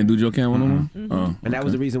 Oh, you can't do Joe Camel no more? Oh, and that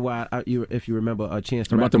was the reason why, if you remember,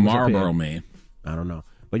 Chance. What about the Marlboro Man? I don't know.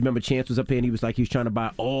 But you remember Chance was up here and he was trying to buy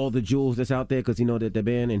all the Juuls that's out there because he know that they're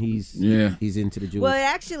banned and he's into the Juuls. Well,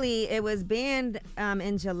 actually, it was banned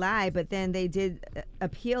in July, but then they did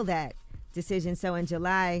appeal that decision. So in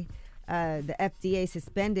July, the FDA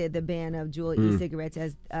suspended the ban of Juul e-cigarettes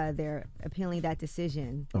as they're appealing that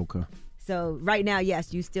decision. Okay. So right now,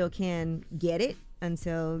 yes, you still can get it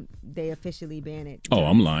until they officially ban it. Oh,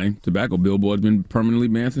 I'm lying. Tobacco billboard's been permanently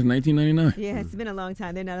banned since 1999. Yeah, it's been a long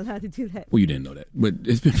time. They're not allowed to do that. Well, you didn't know that. But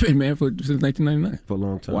it's been banned since 1999. For a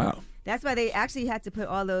long time. Wow. That's why they actually had to put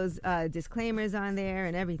all those disclaimers on there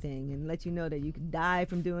and everything and let you know that you could die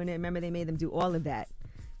from doing it. Remember, they made them do all of that.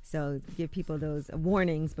 So give people those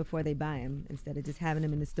warnings before they buy them instead of just having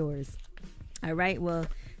them in the stores. All right, well,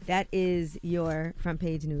 that is your front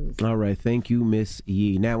page news. All right, thank you, Miss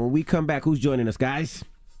Yee. Now, when we come back, who's joining us, guys?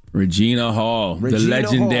 Regina Hall, the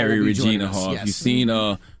legendary Regina Hall. Yes. You've seen,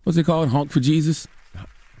 what's it called, Honk for Jesus?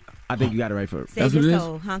 I think you got it right for it. Save your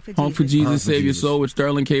soul, Honk for Jesus. Honk for Jesus, Save Your Soul with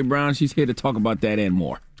Sterling K. Brown. She's here to talk about that and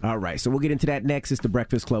more. All right, so we'll get into that next. It's The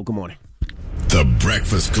Breakfast Club. Good morning. The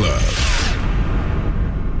Breakfast Club.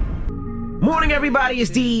 Morning, everybody. It's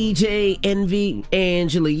DJ Envy,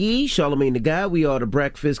 Angela Yee, Charlamagne the Guy. We are The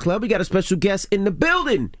Breakfast Club. We got a special guest in the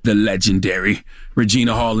building. The legendary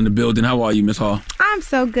Regina Hall in the building. How are you, Miss Hall? I'm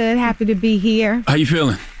so good. Happy to be here. How you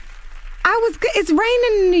feeling? I was good. It's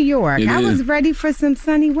raining in New York. I was ready for some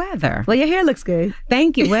sunny weather. Well, your hair looks good.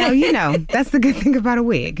 Thank you. Well, that's the good thing about a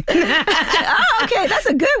wig. Oh, okay. That's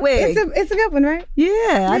a good wig. It's a good one, right?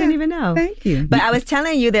 Yeah, I didn't even know. Thank you. But I was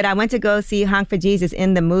telling you that I went to go see Honk for Jesus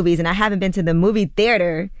in the movies, and I haven't been to the movie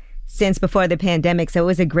theater since before the pandemic, so it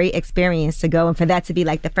was a great experience to go, and for that to be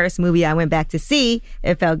like the first movie I went back to see,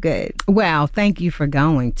 it felt good. Well, thank you for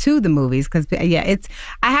going to the movies, because I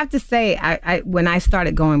have to say, I when I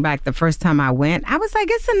started going back the first time I went, I was like,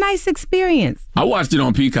 it's a nice experience. I watched it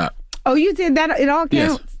on Peacock. Oh, you did that? It all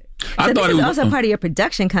counts? Yes. So this is also part of your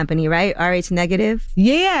production company, right? RH Negative?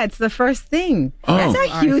 Yeah, it's the first thing. Oh. That's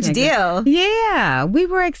a huge deal. Yeah, we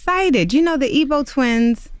were excited. You know, the Ebo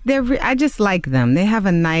twins, I just like them. They have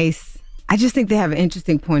I just think they have an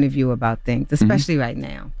interesting point of view about things, especially right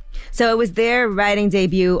now. So it was their writing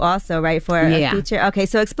debut also, right, for a feature? Okay,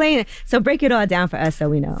 so explain it. So break it all down for us so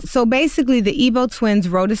we know. So basically, the Ebo twins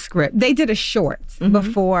wrote a script. They did a short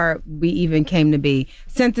before we even came to be.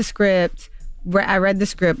 Sent the script. I read the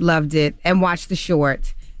script, loved it, and watched the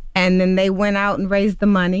short. And then they went out and raised the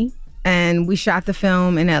money, and we shot the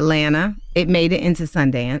film in Atlanta. It made it into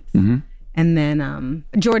Sundance. Mm-hmm. And then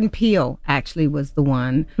Jordan Peele actually was the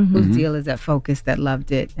one whose deal is at Focus that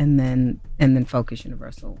loved it, and then Focus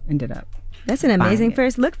Universal ended up. That's an amazing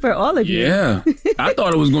first look for all of you. Yeah, I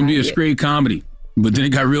thought it was going to be a straight comedy, but then it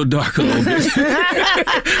got real dark a little bit.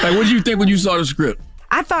 Like, what did you think when you saw the script?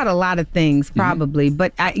 I thought a lot of things probably,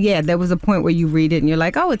 but there was a point where you read it and you're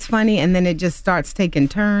like, oh, it's funny, and then it just starts taking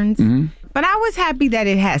turns. But I was happy that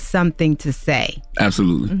it has something to say.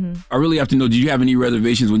 Absolutely. I really have to know, did you have any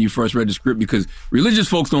reservations when you first read the script? Because religious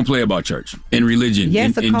folks don't play about church and religion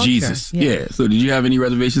and Jesus. Yeah. So did you have any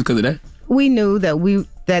reservations because of that? We knew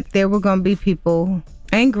that there were going to be people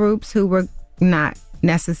and groups who were not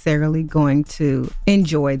necessarily going to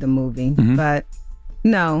enjoy the movie. But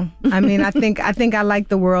no, I mean, I think I like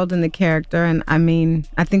the world and the character. And I mean,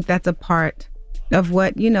 I think that's a part of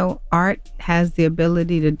what, art has the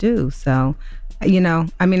ability to do. So, I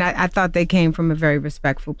mean, I thought they came from a very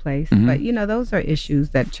respectful place. But, those are issues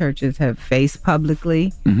that churches have faced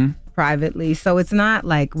publicly, privately. So it's not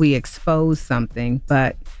like we expose something,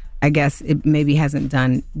 but I guess it maybe hasn't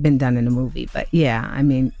been done in a movie. But yeah, I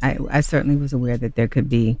mean, I certainly was aware that there could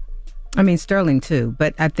be, I mean, Sterling too,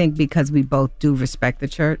 but I think because we both do respect the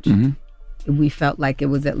church, we felt like it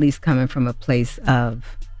was at least coming from a place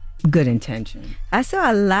of good intention. I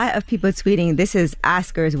saw a lot of people tweeting, this is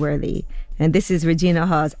Oscars worthy, and this is Regina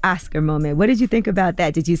Hall's Oscar moment. What did you think about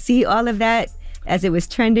that? Did you see all of that as it was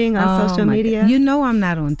trending on social media? God. I'm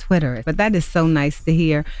not on Twitter, but that is so nice to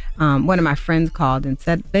hear. One of my friends called and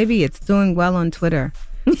said, baby, it's doing well on Twitter.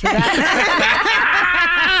 So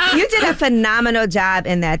you did a phenomenal job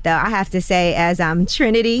in that, though, I have to say, as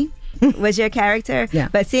Trinity was your character. Yeah.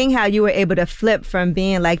 But seeing how you were able to flip from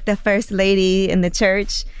being like the first lady in the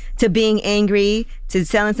church to being angry, to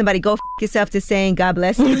telling somebody, go f*** yourself, to saying, God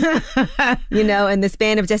bless you, in the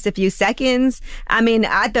span of just a few seconds. I mean,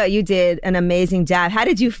 I thought you did an amazing job. How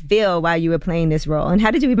did you feel while you were playing this role? And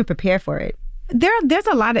how did you even prepare for it? There's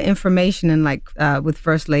a lot of information in with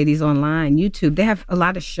First Ladies online, YouTube. They have a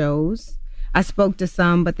lot of shows. I spoke to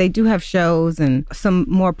some, but they do have shows and some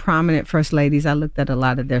more prominent First Ladies. I looked at a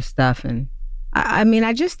lot of their stuff, and I mean,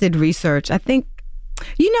 I just did research. I think,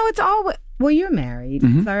 it's all, well, you're married,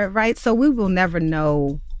 right? So we will never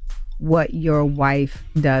know what your wife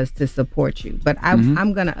does to support you, but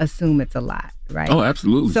I'm going to assume it's a lot, right? Oh,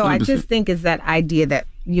 absolutely. So 100%. I just think it's that idea that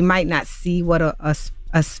you might not see what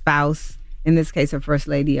a spouse, in this case, a First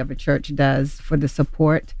Lady of a church, does for the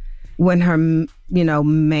support when her,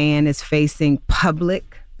 man is facing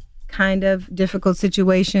public kind of difficult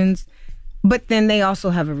situations. But then they also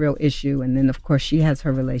have a real issue. And then, of course, she has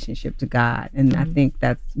her relationship to God. And I think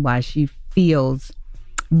that's why she feels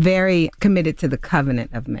very committed to the covenant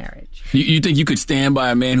of marriage. You think you could stand by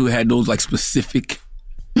a man who had those specific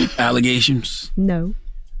allegations? No.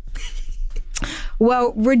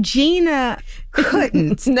 Well, Regina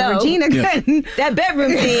couldn't. No. Regina couldn't. That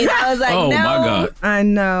bedroom scene, I was like, oh, no. My God. I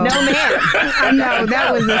know. No, ma'am. I know.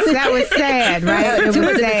 That was sad, right? It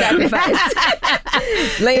was sad.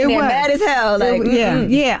 Sacrifice. Laying there mad as hell.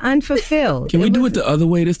 Yeah, unfulfilled. Can we do it the other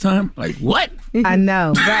way this time? Like, what? I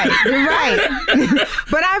know, right. You're right.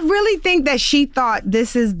 But I really think that she thought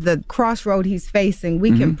this is the crossroad he's facing.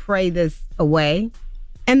 We can pray this away.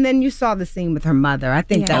 And then you saw the scene with her mother. I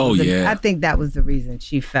think I think that was the reason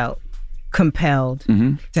she felt compelled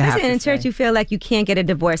to have to in church, you feel like you can't get a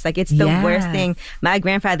divorce. Like, it's the worst thing. My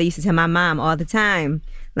grandfather used to tell my mom all the time,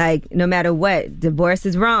 like, no matter what, divorce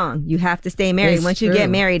is wrong. You have to stay married. It's Once true. you get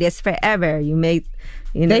married, it's forever. You make,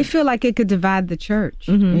 They feel like it could divide the church,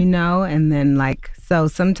 and then so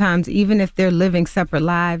sometimes even if they're living separate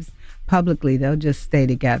lives publicly, they'll just stay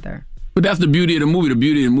together. But that's the beauty of the movie. The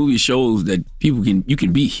beauty of the movie shows that you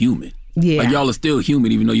can be human. Yeah. Like, y'all are still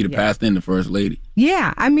human, even though you're the pastor and the first lady.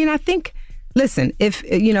 Yeah. I mean, I think, listen, if,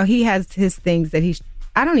 he has his things that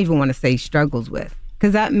I don't even want to say struggles with,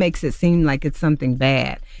 because that makes it seem like it's something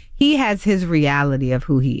bad. He has his reality of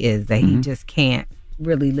who he is that he just can't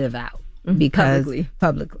really live out. Because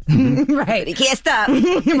publicly. Right. But he can't stop.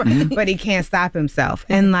 But he can't stop himself.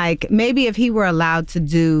 And maybe if he were allowed to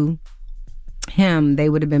do him, they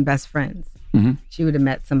would have been best friends. She would have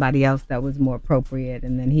met somebody else that was more appropriate,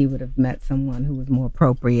 and then he would have met someone who was more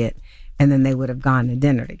appropriate, and then they would have gone to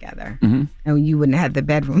dinner together. And you wouldn't have had the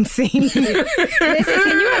bedroom scene. Listen,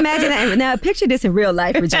 can you imagine that? Now, picture this in real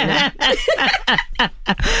life, Regina.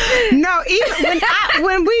 No,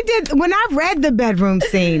 even when I read the bedroom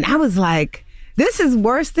scene, I was like, this is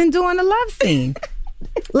worse than doing a love scene.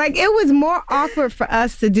 It was more awkward for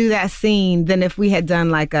us to do that scene than if we had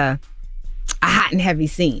done a hot and heavy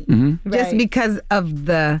scene. Just because of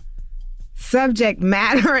the subject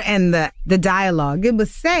matter and the dialogue. It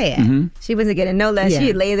was sad. She wasn't getting no less.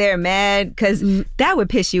 She'd lay there mad because that would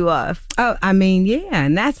piss you off. Oh, I mean, yeah.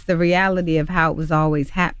 And that's the reality of how it was always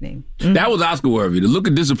happening. That was Oscar worthy. The look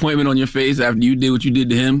of disappointment on your face after you did what you did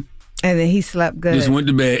to him. And then he slept good. Just went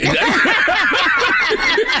to bed.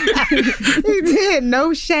 He did.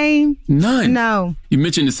 No shame. None. No. You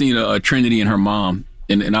mentioned the scene of Trinity and her mom,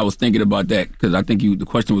 and I was thinking about that because I think the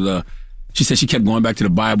question was, she said she kept going back to the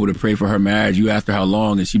Bible to pray for her marriage. You asked her how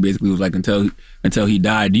long, and she basically was like, until he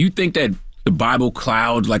died. Do you think that the Bible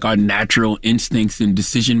clouds like our natural instincts and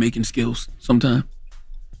decision-making skills sometimes?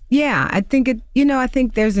 Yeah, I think I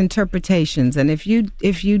think there's interpretations, and if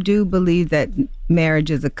you do believe that marriage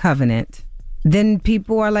is a covenant, then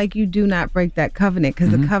people are like, you do not break that covenant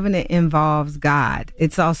because the covenant involves God.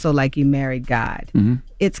 It's also like you married God.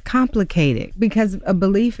 It's complicated because a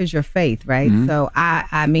belief is your faith, right? So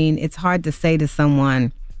I mean, it's hard to say to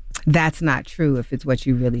someone that's not true if it's what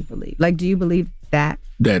you really believe. Like, do you believe that?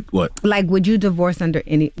 That what? Like, would you divorce under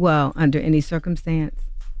any circumstance?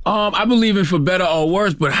 I believe in for better or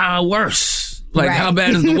worse, but how worse? Like, Right. how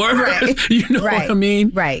bad is the worst? Right. You know what I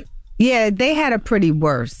mean? Right. Yeah, they had a pretty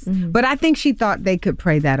worse. But I think she thought they could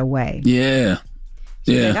pray that away. Yeah.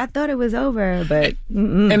 Yeah. Like, I thought it was over, but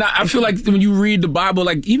And I feel like when you read the Bible,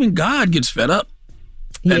 like even God gets fed up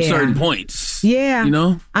at Yeah. certain points. Yeah. You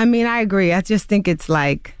know? I mean, I agree. I just think it's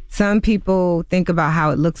like some people think about how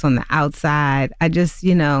it looks on the outside. I just,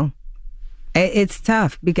 it's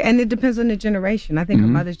tough and it depends on the generation. I think her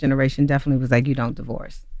mother's generation definitely was like, you don't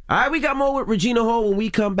divorce. All right, we got more with Regina Hall. When we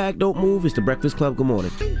come back, don't move. It's the Breakfast Club. Good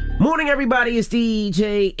morning. Morning, everybody. It's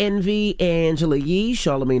DJ Envy, Angela Yee,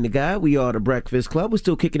 Charlamagne the Guy. We are the Breakfast Club. We're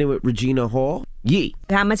still kicking it with Regina Hall. Yee.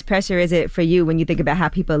 how much pressure is it for you when you think about how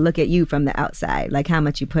people look at you from the outside? Like how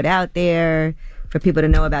much you put out there for people to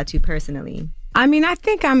know about you personally? I mean, I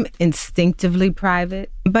think I'm instinctively private,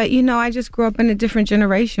 but I just grew up in a different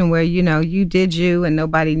generation where, you did you and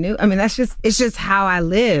nobody knew. I mean, it's just how I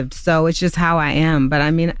lived. So it's just how I am. But I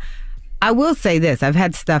mean, I will say this. I've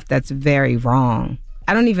had stuff that's very wrong.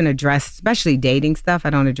 I don't even address, especially dating stuff.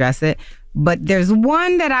 I don't address it. But there's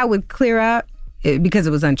one that I would clear up because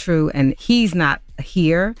it was untrue and he's not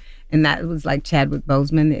here. And that was like Chadwick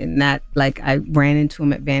Boseman. And that I ran into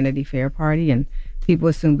him at Vanity Fair party and people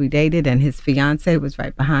assumed we dated, and his fiance was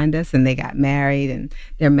right behind us, and they got married, and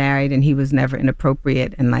they're married, and he was never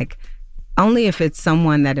inappropriate, and only if it's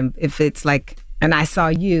someone that, if it's and I saw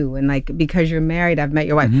you, and because you're married, I've met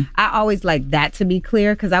your wife. I always like that to be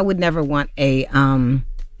clear, because I would never want that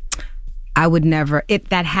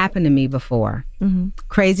happened to me before.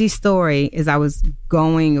 Crazy story is it was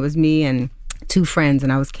me and two friends,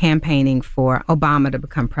 and I was campaigning for Obama to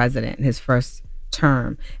become president in his first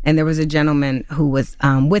term, and there was a gentleman who was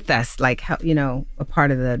with us, a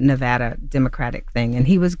part of the Nevada Democratic thing, and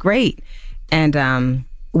he was great, and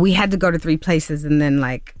we had to go to 3 places, and then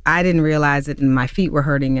I didn't realize it, and my feet were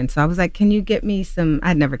hurting, and so I was like, can you get me some,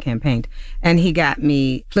 I'd never campaigned, and he got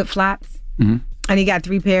me flip-flops, and he got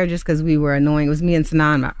 3 pair just because we were annoying. It was me and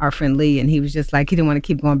Sanan, our friend Lee, and he was just he didn't want to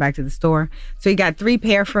keep going back to the store, so he got 3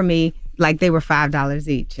 pair for me. They were $5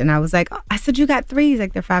 each. And I was like, I said, you got 3? He's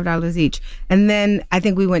like, they're $5 each. And then I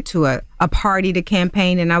think we went to a party to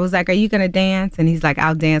campaign. And I was like, are you going to dance? And he's like,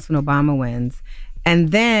 I'll dance when Obama wins.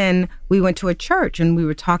 And then we went to a church and we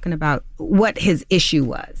were talking about what his issue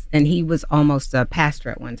was. And he was almost a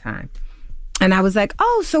pastor at one time. And I was like,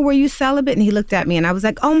 oh, so were you celibate? And he looked at me and I was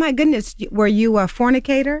like, oh my goodness, were you a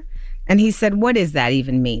fornicator? And he said, what does that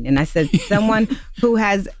even mean? And I said, someone who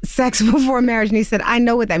has sex before marriage. And he said, I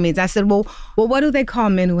know what that means. I said, well, what do they call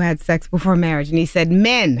men who had sex before marriage? And he said,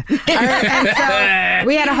 men. And so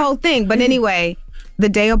we had a whole thing. But anyway, the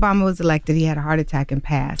day Obama was elected, he had a heart attack and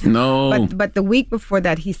passed. No. But the week before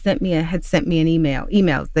that, he had sent me an email.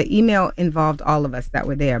 The email involved all of us that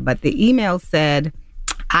were there. But the email said,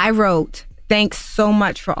 I wrote, thanks so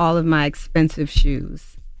much for all of my expensive shoes.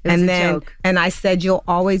 And then, joke. And I said, you'll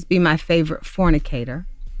always be my favorite fornicator.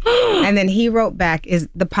 And then he wrote back, is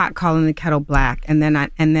the pot calling the kettle black? And then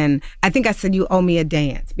I think I said, you owe me a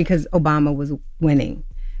dance because Obama was winning.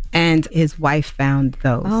 And his wife found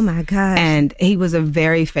those. Oh my gosh. And he was a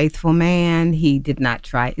very faithful man. He did not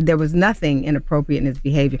try. There was nothing inappropriate in his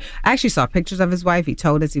behavior. I actually saw pictures of his wife. He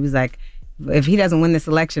told us, he was like, if he doesn't win this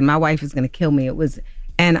election, my wife is going to kill me. It was,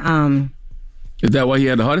 and is that why he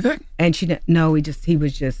had a heart attack? And she didn't. No, he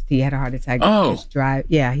had a heart attack. Oh,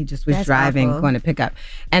 he just was That's driving, awful. going to pick up,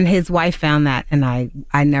 and his wife found that, and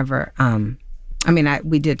I never.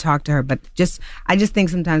 We did talk to her, but I just think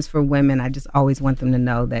sometimes for women, I just always want them to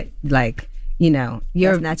know that,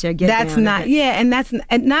 you're that's not your get That's down, not, yeah, and that's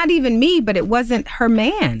not even me, but it wasn't her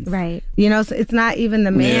man's, right? So it's not even the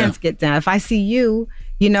man's get down. If I see you,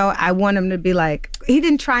 I want him to be like, he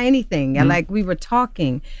didn't try anything. Mm-hmm. Like, we were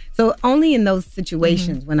talking. So only in those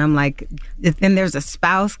situations when I'm like, and there's a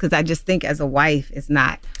spouse, because I just think as a wife, it's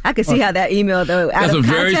not. I could see how that email, though, That's a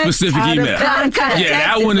very specific email. Yeah,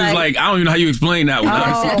 that one is like, I don't even know how you explain that one.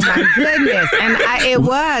 Oh, my goodness. And it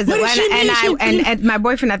was. And my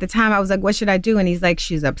boyfriend at the time, I was like, what should I do? And he's like,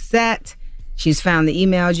 she's upset. She's found the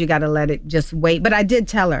emails. You got to let it just wait. But I did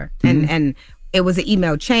tell her. And it was an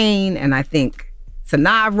email chain. And I think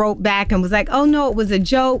Sanaa wrote back and was like, oh, no, it was a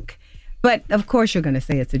joke. But of course you're going to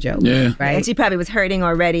say it's a joke. Yeah. Right? And she probably was hurting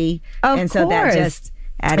already. Of and course. so that just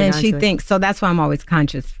added and on she to it. thinks, so that's why I'm always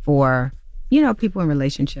conscious for, people in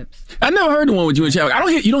relationships. I never heard the one with you and Chad.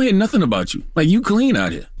 You don't hear nothing about you. Like, you clean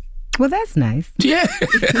out here. Well, that's nice. Yeah.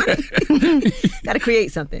 Got to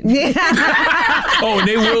create something. Yeah. Oh, and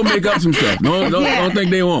they will make up some stuff. Don't think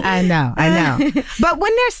they won't. I know. But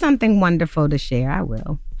when there's something wonderful to share, I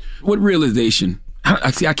will. What realization?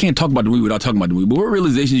 I can't talk about the movie without talking about the movie, but what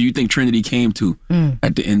realization do you think Trinity came to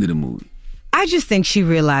at the end of the movie? I just think she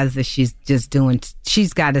realized that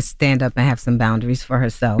she's got to stand up and have some boundaries for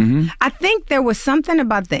herself. Mm-hmm. I think there was something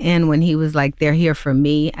about the end when he was like, they're here for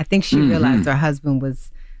me. I think she realized her husband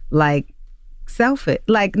was like selfish.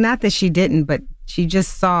 Like, not that she didn't, but she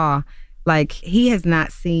just saw, like, he has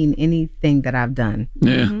not seen anything that I've done.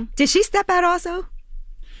 Yeah. Mm-hmm. Did she step out also?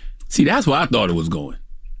 See, that's where I thought it was going.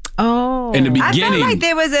 Oh. In the beginning. I felt like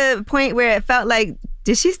there was a point where it felt like,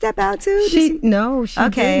 did she step out too? No, she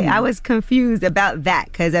Okay, didn't. I was confused about that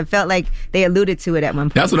because I felt like they alluded to it at one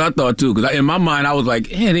point. That's what I thought too, because in my mind I was like,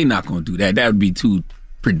 they're not going to do that. That would be too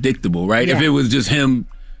predictable, right? Yeah. If it was just him,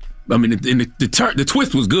 I mean, the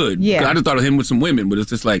twist was good. Yeah. I just thought of him with some women, but it's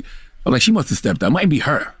just like, I'm like, she must have stepped out. It might be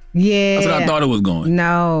her. Yeah. That's what I thought it was going.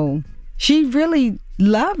 No. She really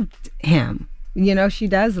loved him. She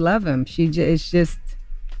does love him. He just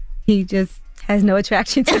has no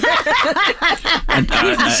attraction to her.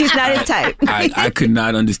 She's not his type. I could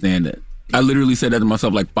not understand that. I literally said that to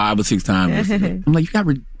myself like 5 or 6 times. I'm like, you got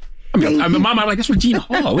I'm in my mind, like, that's Regina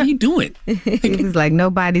Hall. What are you doing? He was like,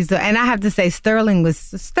 nobody's. And I have to say, Sterling,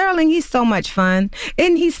 he's so much fun.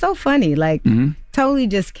 And he's so funny. Like, totally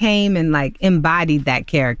just came and, like, embodied that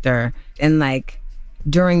character. And, like,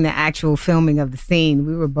 during the actual filming of the scene,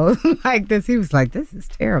 we were both like this. He was like, this is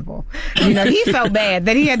terrible. He felt bad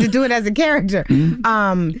that he had to do it as a character.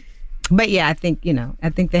 But yeah, I think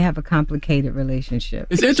they have a complicated relationship.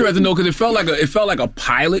 It's interesting though, because it felt like a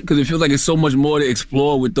pilot, because it feels like it's so much more to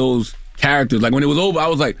explore with those characters. Like when it was over, I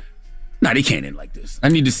was like, nah, they can't end like this. I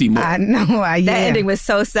need to see more. I know. That ending was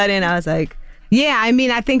so sudden. I was like, yeah, I mean,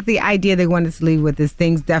 I think the idea they wanted to leave with is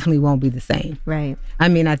things definitely won't be the same. Right. I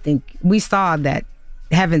mean, I think we saw that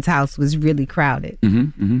Heaven's House was really crowded.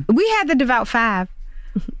 We had the Devout Five.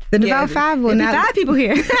 The Devout Five will not. 5 people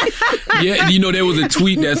here. Yeah, there was a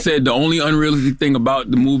tweet that said the only unrealistic thing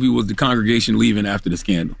about the movie was the congregation leaving after the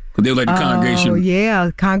scandal. Because they were like the congregation. Oh,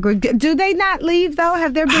 yeah. Do they not leave, though?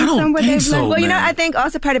 Have there been somewhere they've left? Well, I think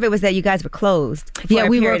also part of it was that you guys were closed for a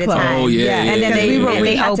period of time. Oh, yeah. And then we were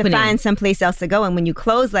they had to reopening. find someplace else to go. And when you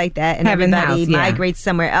close like that and Heaven everybody House, yeah. migrates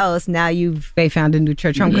somewhere else, now they found a new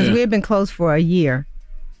church home. Because we had been closed for a year.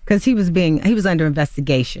 Because he was under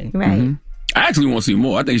investigation. Right. I actually want to see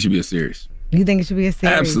more. I think it should be a series. You think it should be a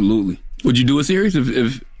series? Absolutely. Would you do a series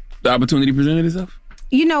if the opportunity presented itself?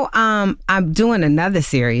 I'm doing another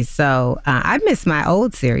series, so I miss my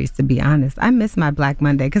old series, to be honest. I miss my Black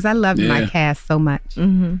Monday because I loved my cast so much.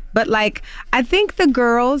 But I think the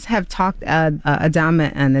girls have talked,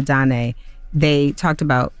 Adama and Adane, they talked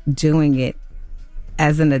about doing it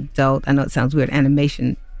as an adult. I know it sounds weird,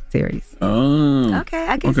 animation series. Oh. Okay,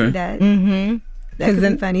 I can see that. Mm-hmm. That could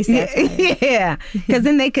be funny satire. Yeah, because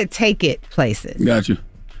then they could take it places. Gotcha.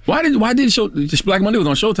 Why did Black Monday was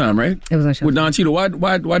on Showtime, right? It was on Showtime. With Don Cheadle.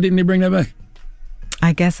 Why didn't they bring that back?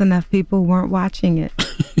 I guess enough people weren't watching it.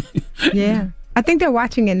 Yeah. I think they're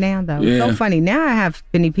watching it now, though. Yeah. It's so funny. Now I have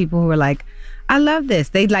many people who are like, I love this.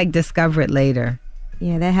 They discover it later.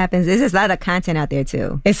 Yeah, that happens. There's just a lot of content out there,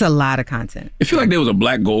 too. It's a lot of content. It feels like there was a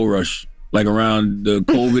black gold rush, like around the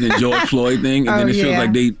COVID and George Floyd thing. And then it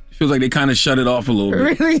feels like they kind of shut it off a little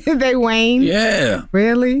bit. Really? They waned? Yeah.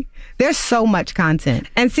 Really? There's so much content.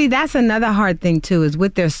 And see, that's another hard thing, too, is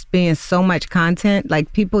with there being so much content,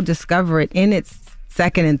 like people discover it in its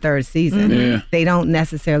second and third season. Yeah. They don't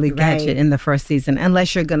necessarily catch it in the first season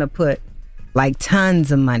unless you're going to put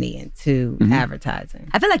tons of money into advertising.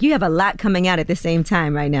 I feel like you have a lot coming out at the same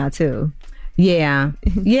time right now, too. Yeah.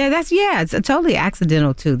 It's totally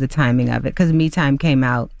accidental, too, the timing of it, because Me Time came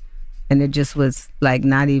out and it just was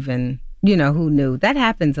not even, who knew? That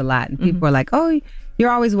happens a lot. And people are like, oh,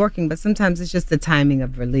 you're always working, but sometimes it's just the timing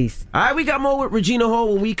of release. All right, we got more with Regina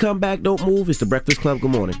Hall when we come back. Don't move. It's the Breakfast Club. Good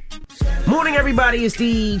morning. Morning, everybody. It's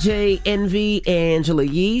DJ Envy, Angela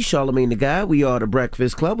Yee, Charlamagne the Guy. We are the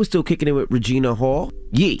Breakfast Club. We're still kicking it with Regina Hall.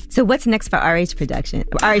 Yee. So what's next for RH production?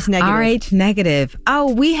 RH Negative. RH Negative.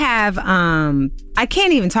 Oh, we have, I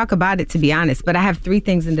can't even talk about it, to be honest, but I have 3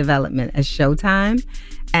 things in development. A Showtime,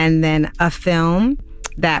 and then a film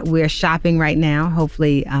that we're shopping right now.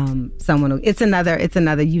 Hopefully someone will, it's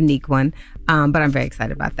another unique one, but I'm very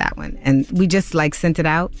excited about that one. And we just sent it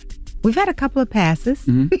out. We've had a couple of passes,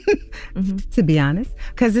 to be honest,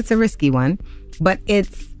 because it's a risky one, but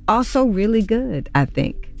it's also really good, I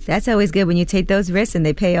think. That's always good when you take those risks and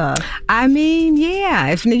they pay off. I mean, yeah.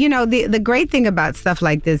 If the great thing about stuff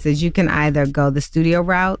like this is you can either go the studio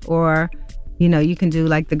route, or you can do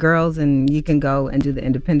like the girls and you can go and do the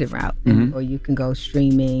independent route, or you can go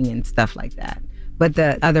streaming and stuff like that. But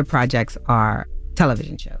the other projects are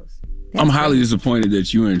television shows. I'm highly disappointed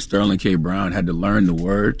that you and Sterling K. Brown had to learn the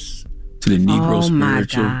words to the Negro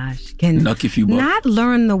spiritual. Oh my gosh. Knuck If You Buck. Not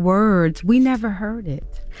learn the words. We never heard it.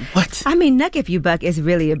 What? I mean, Knuck If You Buck is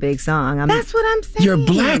really a big song. That's what I'm saying. You're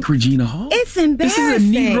black, Regina Hall. It's embarrassing. This is a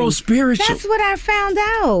Negro spiritual. That's what I found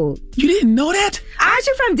out. You didn't know that? Aren't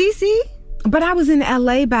you from D.C.? But I was in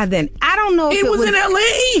L.A. by then. I don't know if it was in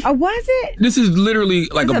L.A. Oh, was it? This is literally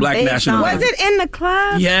like a black national. Was it in the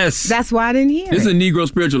club? Yes. That's why I didn't hear This it. is a Negro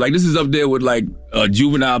spiritual. This is up there with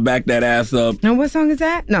Juvenile, Back That Ass Up. And what song is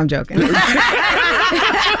that? No, I'm joking. This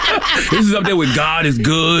is up there with God Is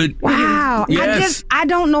Good. Wow. Yes. I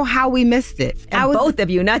don't know how we missed it. Both of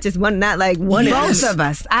you, not just one, not like one. Both of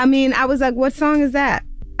us. I mean, I was like, what song is that?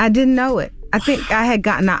 I didn't know it. I think I had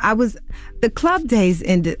gotten out. The club days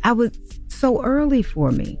ended. I was so early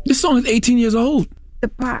for me. This song is 18 years old. The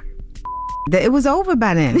part. It was over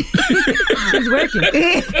by then. She's working.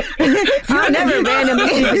 You never randomly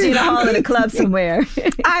see Regina Hall in a club somewhere.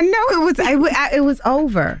 I know it was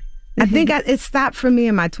over. I think it stopped for me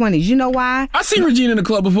in my 20s. You know why? I seen Regina in the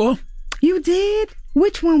club before. You did?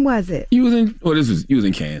 Which one was it? You was in. You was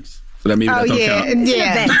in Cannes. So that maybe that don't count.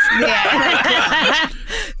 Yeah.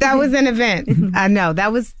 That was an event. I know.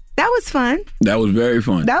 That was fun. That was very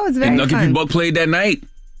fun. That was very fun. fun. And Knuck If You Buck played that night.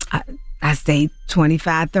 I stayed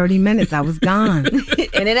 25, 30 minutes. I was gone.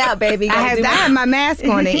 In and out, baby. I had my mask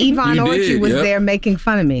on, and Yvonne Orchie was there making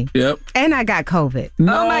fun of me. Yep. And I got COVID.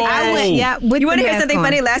 No. Oh my gosh. With you want to hear mask something on.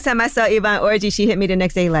 funny? Last time I saw Yvonne Orchie, she hit me the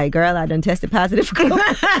next day like, girl, I done tested positive for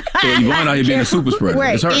COVID. So Yvonne out here being a super spreader.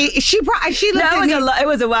 Wait, It's her. she looked at me. It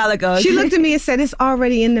was a while ago. She looked at me and said, "It's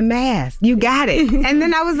already in the mask. You got it." And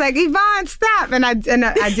then I was like, "Yvonne, stop!" And I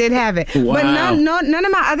did have it. Wow. But none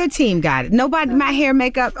of my other team got it. Nobody, my hair,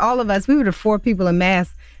 makeup, all of us. We were the 4 people in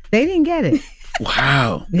masks. They didn't get it.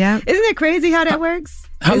 Wow. Yeah. Isn't it crazy how that works?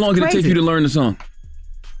 How long did it take you to learn the song?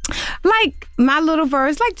 Like my little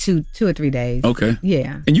verse, like two or 3 days. Okay.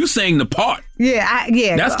 Yeah. And you sang the part. Yeah.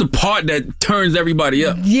 That's the part that turns everybody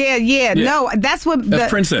up. Yeah. No, that's what.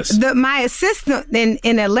 That's Princess. My assistant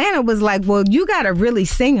in Atlanta was like, "Well, you got to really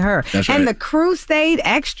sing her." That's and right. the crew stayed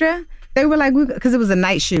extra. They were like, because it was a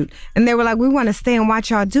night shoot, and they were like, "We want to stay and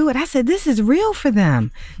watch y'all do it." I said, "This is real for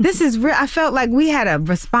them. This is real." I felt like we had a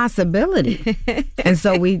responsibility, and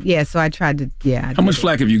so so I tried to. Yeah. How much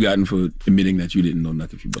flack have you gotten for admitting that you didn't know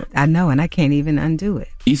Knuck If You Buck? I know, and I can't even undo it.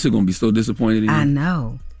 Issa gonna be so disappointed in you. I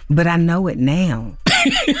know, but I know it now.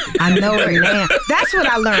 I know it now. That's what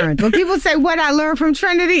I learned. When people say what I learned from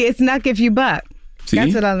Trinity, it's Knuck If You Buck. See?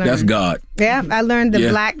 That's what I learned. That's God. Yeah, I learned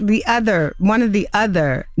one of the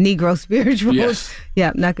other Negro spirituals. Yes.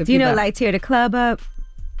 Yeah, Knuck If Do you You know, Buck. like, tear the club up?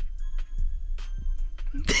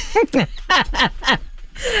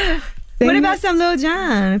 What about some Lil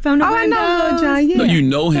Jon? From the I know Lil Jon, yeah. No, you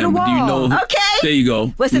know To the him, but do you know? wall. Okay. There you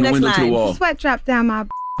go. What's the From next window to the line? wall. Sweat drop down my.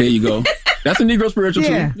 There you go. That's a Negro spiritual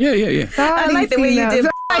Yeah. too. Yeah. I like the way you did.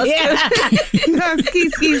 Yeah. No, ski.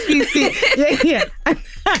 Yeah.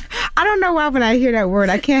 I don't know why when I hear that word,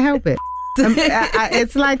 I can't help it.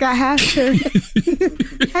 It's like I have to.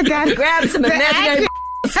 I got to Grab some imaginary.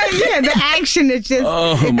 Yeah, the action is just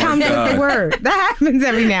it comes with the word. That happens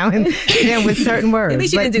every now and then with certain words. At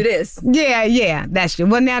least you didn't do this. Yeah, that's true.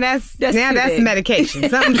 Well, now that's medication.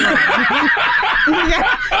 Something's wrong. You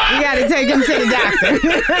got to take him to the doctor.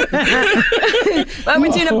 Well,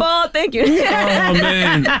 Regina Ball, thank you. Oh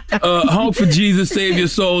man, Honk for Jesus, Save Your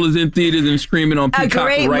Soul is in theaters and streaming on A Peacock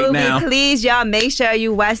great right movie. now. Please, y'all, make sure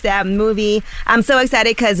you watch that movie. I'm so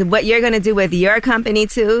excited because what you're going to do with your company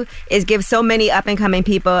too is give so many up and coming people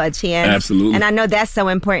people a chance. Absolutely. And I know that's so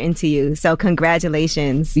important to you. So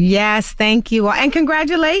congratulations. Yes, thank you. And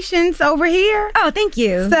congratulations over here. Oh, thank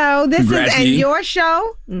you. So this Congrats, is G. your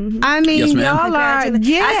show. I mean, Yes, ma'am. y'all are.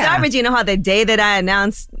 Yeah. I saw Regina Hall the day that I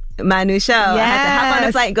announced my new show. I had to hop on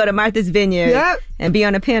a flight and go to Martha's Vineyard and be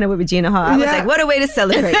on a panel with Regina Hall. I was like, what a way to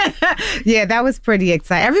celebrate. Yeah, that was pretty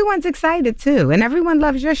exciting. Everyone's excited too, and everyone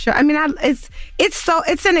loves your show. I mean,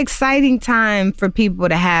 it's an exciting time for people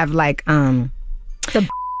to have like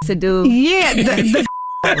to do. Yeah, the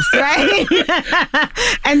right?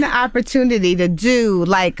 And the opportunity to do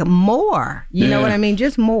like more. You know what I mean?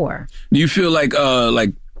 Just more. Do you feel like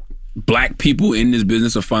black people in this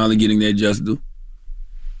business are finally getting their just due?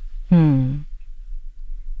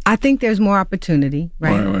 I think there's more opportunity,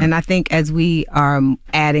 right? And I think as we are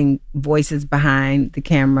adding voices behind the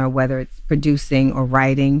camera, whether it's producing or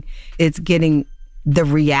writing, it's getting the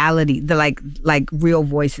reality, the like real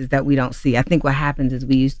voices that we don't see. I think what happens is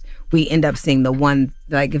we end up seeing the one,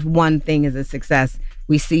 like if one thing is a success,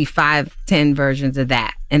 we see 5-10 versions of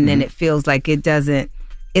that, and then it feels like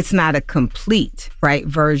it's not a complete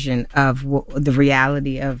version of the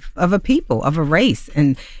reality of a people, of a race,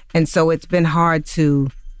 and so it's been hard to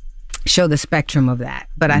show the spectrum of that.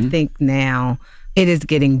 But I think now it is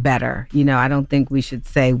getting better. You know, I don't think we should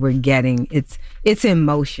say we're getting it's in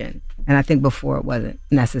motion. And I think before it wasn't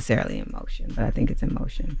necessarily in motion, but I think it's in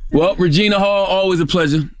motion. Well, Regina Hall, always a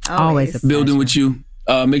pleasure. Always a pleasure. Building with you.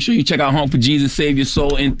 Make sure you check out Home for Jesus, Save Your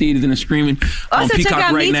Soul in theaters and streaming on Also Peacock check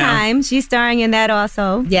out right Me now. Time. She's starring in that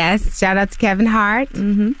also. Yes. Shout out to Kevin Hart.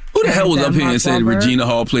 Who the hell was up here and said Regina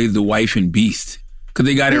Hall plays the wife in Beast? Because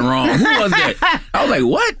they got it wrong. Who was that? I was like,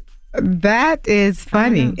 what? That is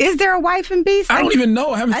funny. Is there a wife in Beast? I don't even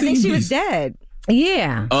know. I haven't I seen think she was Beast. dead.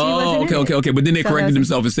 Yeah. Oh, okay. But then they corrected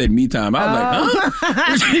themselves and said Me Time. I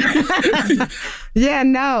was like, huh? Yeah,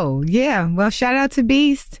 no. Yeah. Well, shout out to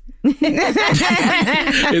Beast.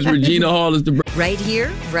 It's Regina Hall. Is the Right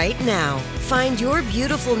here, right now. Find your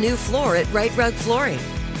beautiful new floor at Right Rug Flooring.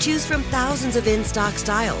 Choose from thousands of in-stock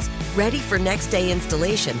styles, ready for next day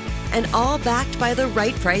installation, and all backed by the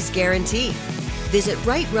right price guarantee. Visit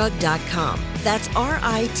rightrug.com. That's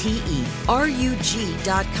RITERUG.com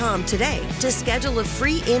today to schedule a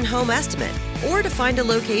free in-home estimate or to find a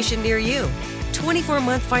location near you.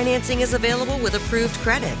 24-month financing is available with approved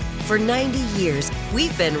credit. For 90 years,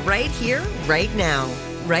 we've been right here, right now.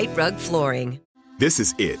 Right Rug Flooring. This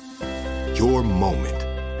is it. Your moment.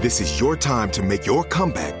 This is your time to make your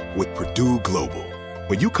comeback with Purdue Global.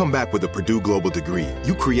 When you come back with a Purdue Global degree,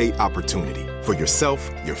 you create opportunity for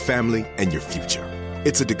yourself, your family, and your future.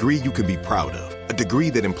 It's a degree you can be proud of, a degree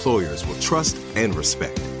that employers will trust and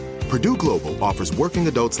respect. Purdue Global offers working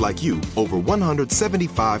adults like you over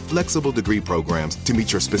 175 flexible degree programs to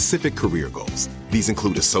meet your specific career goals. These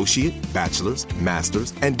include associate, bachelor's,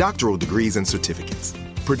 master's, and doctoral degrees and certificates.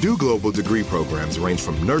 Purdue Global degree programs range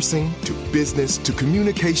from nursing to business to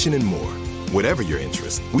communication and more. Whatever your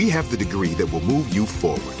interest, we have the degree that will move you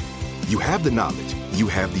forward. You have the knowledge, you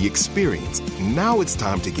have the experience. Now it's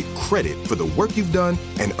time to get credit for the work you've done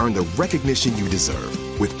and earn the recognition you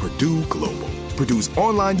deserve with Purdue Global, Purdue's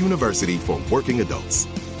online university for working adults.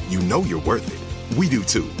 You know you're worth it. We do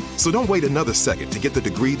too. So don't wait another second to get the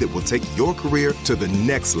degree that will take your career to the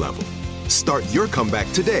next level. Start your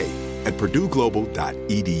comeback today at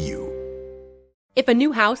purdueglobal.edu. If a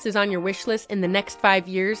new house is on your wish list in the next 5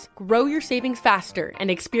 years, grow your savings faster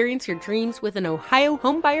and experience your dreams with an Ohio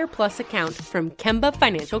Homebuyer Plus account from Kemba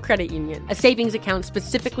Financial Credit Union. A savings account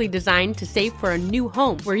specifically designed to save for a new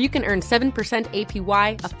home where you can earn 7%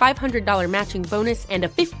 APY, a $500 matching bonus, and a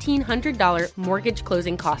 $1,500 mortgage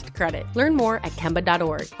closing cost credit. Learn more at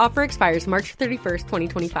Kemba.org. Offer expires March 31st,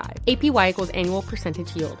 2025. APY equals annual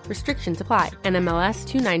percentage yield. Restrictions apply. NMLS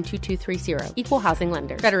 292230. Equal housing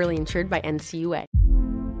lender. Federally insured by NCUA.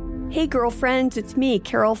 Hey girlfriends, it's me,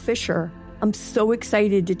 Carol Fisher. I'm so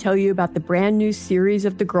excited to tell you about the brand new series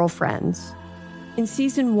of The Girlfriends. In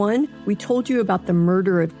season 1, we told you about the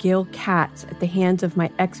murder of Gail Katz at the hands of my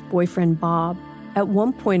ex-boyfriend Bob. At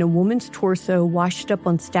one point, a woman's torso washed up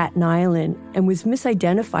on Staten Island and was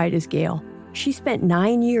misidentified as Gail. She spent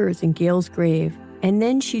 9 years in Gail's grave, and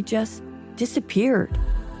then she just disappeared.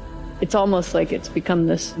 It's almost like it's become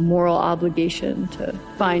this moral obligation to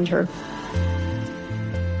find her.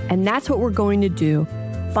 And that's what we're going to do.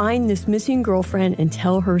 Find this missing girlfriend and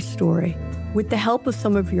tell her story. With the help of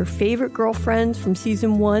some of your favorite girlfriends from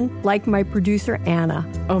season 1, like my producer, Anna.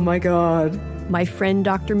 Oh my God. My friend,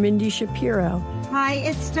 Dr. Mindy Shapiro. Hi,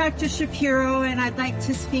 it's Dr. Shapiro, and I'd like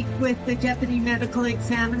to speak with the Deputy Medical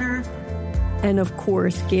Examiner. And of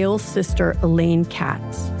course, Gail's sister, Elaine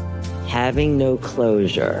Katz. Having no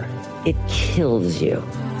closure, it kills you.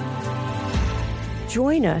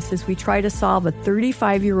 Join us as we try to solve a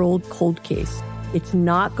 35-year-old cold case. It's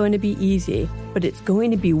not going to be easy, but it's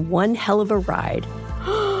going to be one hell of a ride.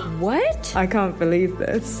 What? I can't believe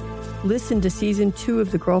this. Listen to Season 2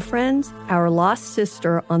 of The Girlfriends, Our Lost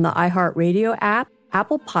Sister on the iHeartRadio app,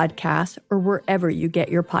 Apple Podcasts, or wherever you get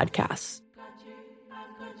your podcasts.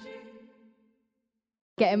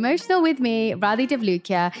 Get emotional with me, Radhi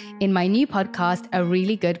Devlukia, in my new podcast, A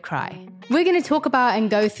Really Good Cry. We're going to talk about and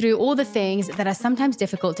go through all the things that are sometimes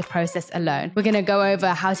difficult to process alone. We're going to go over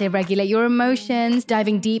how to regulate your emotions,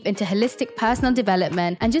 diving deep into holistic personal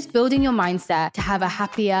development, and just building your mindset to have a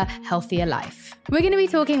happier, healthier life. We're going to be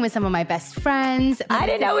talking with some of my best friends. I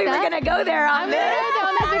didn't know we were going to go there on this.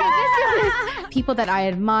 People that I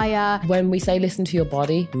admire. When we say listen to your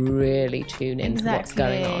body, really tune into what's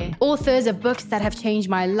going on. Authors of books that have changed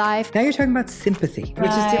my life. Now you're talking about sympathy, which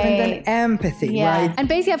is different than empathy, right? And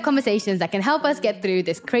basically have conversations that can help us get through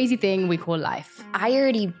this crazy thing we call life. I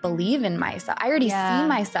already believe in myself. I already see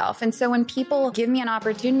myself. And so when people give me an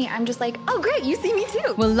opportunity, I'm just like, oh, great, you see me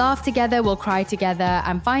too. We'll laugh together, we'll cry together,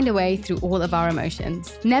 and find a way through all of our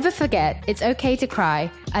emotions. Never forget, it's okay to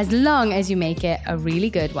cry, as long as you make it a really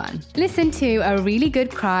good one. Listen to A Really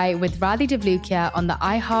Good Cry with Radhi Devlukia on the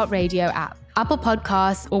iHeartRadio app, Apple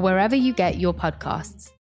Podcasts, or wherever you get your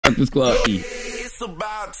podcasts. Breakfast Club. It's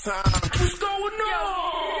about time. What's going on?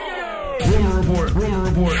 Rumor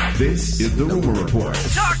Report. This is the Rumor Report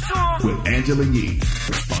with Angela Yee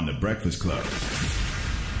on the Breakfast Club.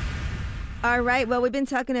 All right. Well, we've been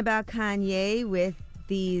talking about Kanye with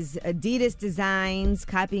these Adidas designs,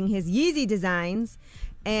 copying his Yeezy designs.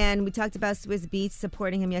 And we talked about Swiss Beats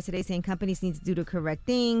supporting him yesterday, saying companies need to do the correct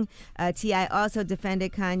thing. T.I. also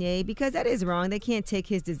defended Kanye because that is wrong. They can't take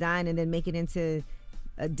his design and then make it into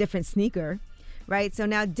a different sneaker. Right, so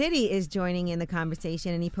now Diddy is joining in the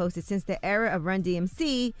conversation, and he posted, since the era of Run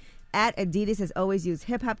DMC, Adidas has always used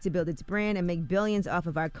hip-hop to build its brand and make billions off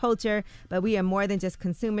of our culture, but we are more than just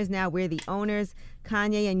consumers now, we're the owners.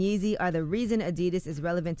 Kanye and Yeezy are the reason Adidas is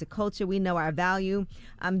relevant to culture. We know our value.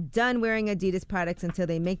 I'm done wearing Adidas products until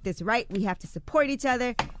they make this right. We have to support each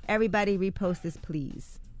other. Everybody repost this,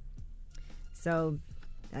 please. So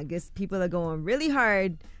I guess people are going really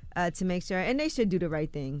hard to make sure, and they should do the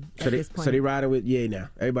right thing at this point. So they riding with Ye now?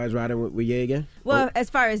 Everybody's riding with Ye again? Well, as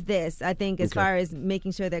far as this, I think as far as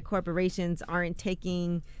making sure that corporations aren't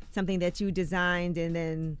taking something that you designed and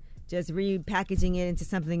then just repackaging it into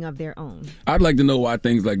something of their own. I'd like to know why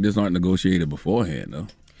things like this aren't negotiated beforehand, though.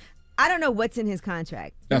 I don't know what's in his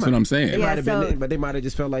contract. That's what I'm saying. But they might have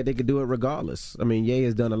just felt like they could do it regardless. I mean, Ye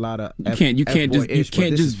has done a lot of. You can't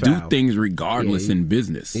just do things regardless in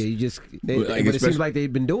business. Yeah, but it seems like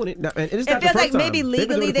they've been doing it. And it's not it feels like time. maybe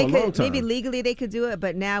legally they could do it,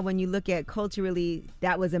 but now when you look at culturally,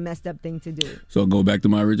 that was a messed up thing to do. So go back to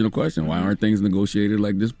my original question: why aren't things negotiated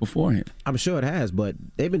like this beforehand? I'm sure it has, but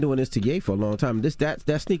they've been doing this to Ye for a long time.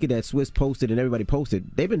 That sneaker that Swiss posted and everybody posted,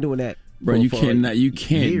 they've been doing that. Bro, you can't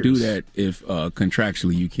years. do that if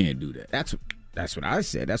contractually you can't do that. That's what I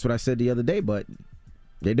said. That's what I said the other day. But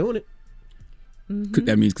they're doing it. Mm-hmm.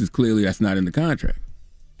 That means because clearly that's not in the contract.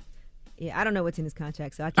 Yeah, I don't know what's in his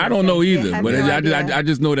contract, so I don't know either. But I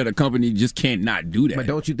just know that a company just can't not do that. But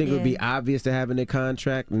don't you think it would be obvious to have in their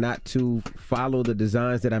contract not to follow the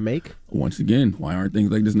designs that I make? Once again, why aren't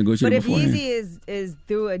things like this negotiated beforehand? But if Yeezy is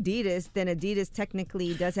through Adidas, then Adidas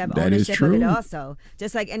technically does have ownership of it also.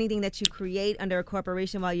 Just like anything that you create under a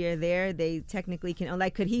corporation while you're there, they technically can own.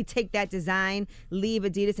 Like, could he take that design, leave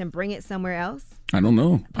Adidas, and bring it somewhere else? I don't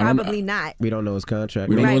know. Probably not. We don't know his contract.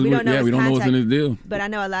 We don't know what's in his deal. But I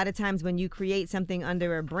know a lot of times when you create something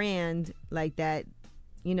under a brand like that,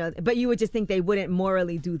 but you would just think they wouldn't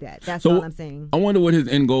morally do that. That's all I'm saying. I wonder what his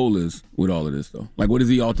end goal is with all of this, though. Like, what does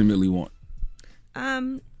he ultimately want?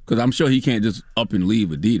 Because I'm sure he can't just up and leave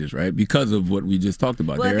Adidas, right? Because of what we just talked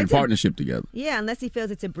about. They're in partnership together. Yeah, unless he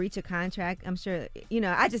feels it's a breach of contract. I'm sure,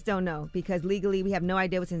 I just don't know. Because legally, we have no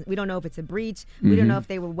idea we don't know if it's a breach. We don't know if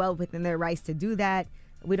they were well within their rights to do that.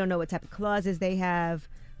 We don't know what type of clauses they have.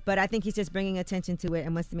 But I think he's just bringing attention to it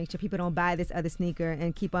and wants to make sure people don't buy this other sneaker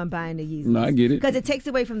and keep on buying the Yeezys. No, I get it. Because it takes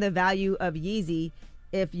away from the value of Yeezy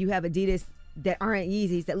if you have Adidas that aren't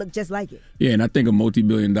Yeezys that look just like it. Yeah, and I think a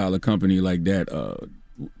multi-billion-dollar company like that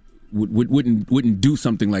wouldn't do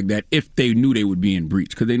something like that if they knew they would be in breach,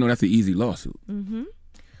 because they know that's an easy lawsuit. Mm-hmm.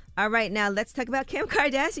 All right, now let's talk about Kim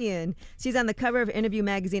Kardashian. She's on the cover of Interview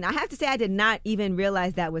magazine. I have to say I did not even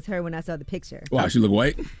realize that was her when I saw the picture. Wow, she look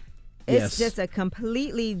white? It's just a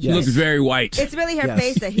completely. She looks very white. It's really her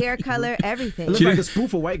face, the hair color, everything. It looks like a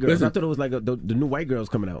spoof of white girls. Listen. I thought it was like the new white girls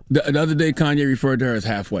coming out. The other day, Kanye referred to her as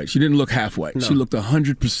half white. She didn't look half white. No. She looked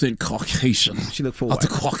 100% Caucasian. She looked full out the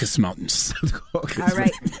white. Caucasus Mountains. All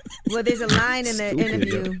right. Well, there's a line in the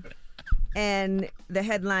interview, and the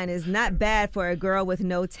headline is "Not bad for a girl with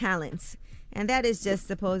no talents," and that is just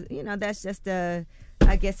that's just a,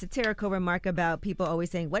 I guess, satirical remark about people always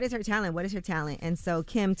saying, "What is her talent? What is her talent?" And so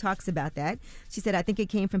Kim talks about that. She said, "I think it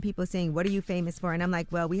came from people saying, 'What are you famous for?'" And I'm like,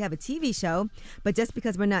 "Well, we have a TV show, but just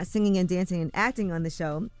because we're not singing and dancing and acting on the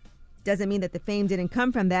show doesn't mean that the fame didn't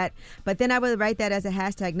come from that." But then I would write that as a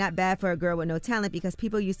hashtag, "Not bad for a girl with no talent," because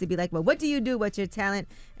people used to be like, "Well, what do you do? What's your talent?"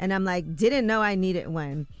 And I'm like, didn't know I needed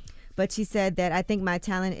one. But she said that I think my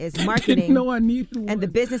talent is marketing No, I need one. and the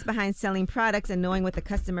business behind selling products and knowing what the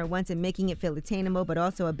customer wants and making it feel attainable, but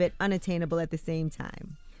also a bit unattainable at the same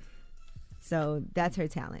time. So that's her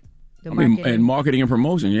talent. And marketing and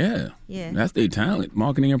promotion, yeah. Yeah. That's their talent,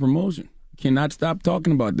 marketing and promotion. Cannot stop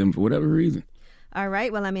talking about them for whatever reason. All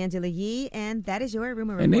right, well, I'm Angela Yee, and that is your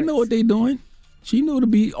Rumor Reports. And they know what they're doing. She knew to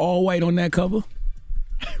be all white on that cover.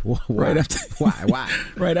 Why? Right after, Why?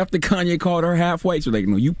 Right after Kanye called her half white, she's like,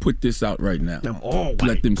 "No, you put this out right now. I'm all white.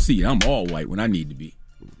 Let them see I'm all white when I need to be."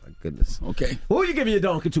 Oh my goodness. Okay. Who are you giving your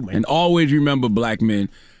donkey to, man? And always remember, black men,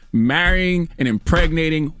 marrying and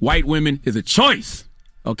impregnating white women is a choice.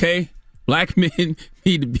 Okay? Black men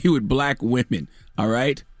need to be with black women. All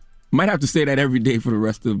right? Might have to say that every day for the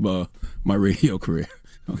rest of my radio career.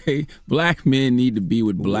 Okay, black men need to be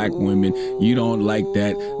with black women. You don't like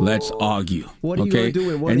that? Let's argue. What are you okay?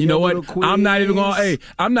 gonna do? And you know what? I'm not even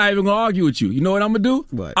gonna argue with you. You know what I'm gonna do?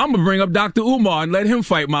 What? I'm gonna bring up Dr. Umar and let him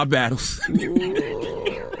fight my battles.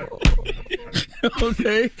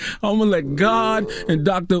 Okay, I'm gonna let God and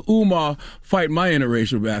Dr. Umar fight my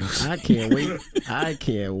interracial battles. I can't wait. I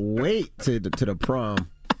can't wait to the prom.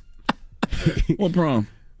 What prom?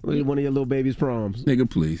 One of your little baby's proms. Nigga,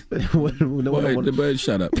 please. What?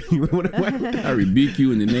 Shut up. I rebuke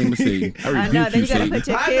you in the name of Satan. I rebuke then you, you gotta Satan. put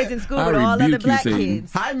your kids in school with all other black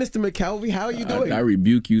kids. Hi, Mr. McKelvey. How are you doing? I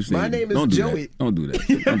rebuke you, Satan. My name is Don't do Joey. That. Don't do that.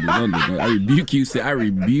 Don't do that. I rebuke you, Satan. I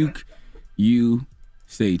rebuke you,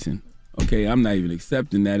 Satan. Okay, I'm not even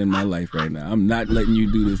accepting that in my life right now. I'm not letting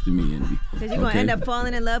you do this to me, Envy. Because you're going to end up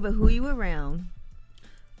falling in love with who you around.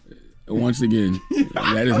 Once again,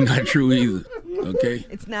 that is not true either. Okay?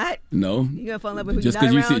 It's not? No. You're going to fall in love with who just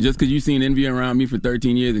you're not around? Just because you've seen Envy around me for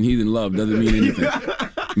 13 years and he's in love doesn't mean anything.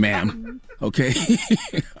 Ma'am. Okay?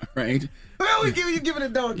 All right? Well, you giving a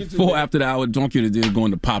donkey to? 4 after the hour, donkey is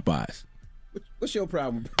going to Popeyes. What's your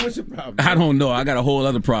problem? What's your problem? I don't know. I got a whole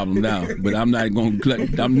other problem now, but I'm not going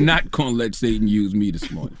to let Satan use me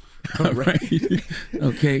this morning. All right?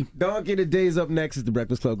 Okay? Donkey the day's up next is the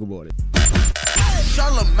Breakfast Club. Good morning.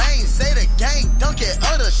 Charlamagne, say the gang, donkey of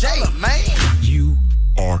the day, man. You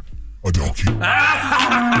are a donkey.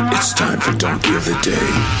 It's time for Donkey of the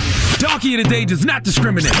Day. Donkey of the Day does not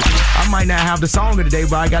discriminate. I might not have the song of the day,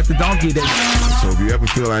 but I got the Donkey of the Day. So if you ever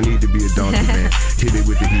feel I need to be a donkey, man, hit it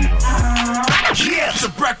with the heat. Yeah, it's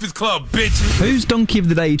the Breakfast Club, bitches. Who's Donkey of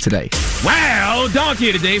the Day today? Well,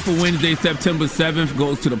 Donkey of the Day for Wednesday, September 7th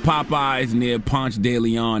goes to the Popeyes near Ponce de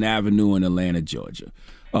Leon Avenue in Atlanta, Georgia.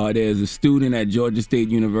 There's a student at Georgia State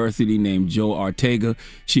University named Jo Ortega.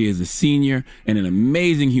 She is a senior and an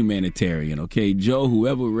amazing humanitarian, okay? Jo,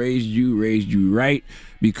 whoever raised you right,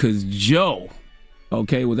 because Jo,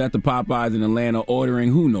 okay, was at the Popeyes in Atlanta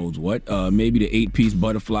ordering who knows what, maybe the 8-piece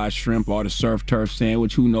butterfly shrimp or the surf turf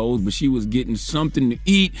sandwich, who knows, but she was getting something to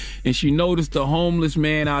eat, and she noticed a homeless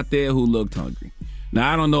man out there who looked hungry.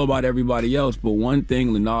 Now, I don't know about everybody else, but one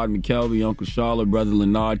thing Leonard McKelvey, Uncle Charlotte, Brother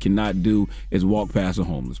Leonard cannot do is walk past a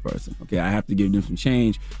homeless person. Okay, I have to give them some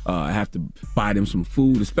change. I have to buy them some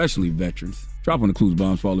food, especially veterans. Drop on the clues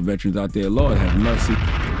bombs for all the veterans out there. Lord have mercy.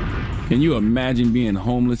 Can you imagine being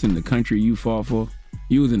homeless in the country you fought for?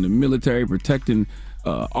 You was in the military protecting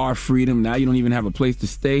our freedom. Now you don't even have a place to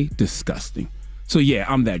stay. Disgusting. So, yeah,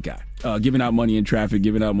 I'm that guy. Giving out money in traffic,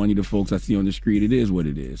 giving out money to folks I see on the street. It is what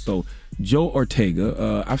it is. So, Jo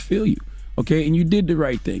Ortega, I feel you. Okay, and you did the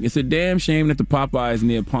right thing. It's a damn shame that the Popeyes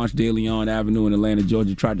near Ponce de Leon Avenue in Atlanta,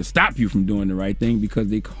 Georgia, tried to stop you from doing the right thing because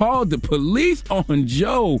they called the police on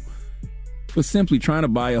Jo for simply trying to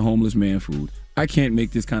buy a homeless man food. I can't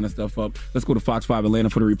make this kind of stuff up. Let's go to Fox 5 Atlanta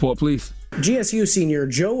for the report, please. GSU senior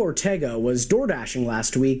Jo Ortega was door dashing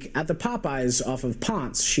last week at the Popeyes off of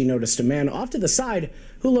Ponce. She noticed a man off to the side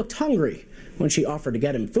who looked hungry. When she offered to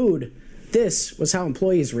get him food, this was how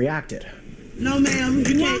employees reacted. No, ma'am,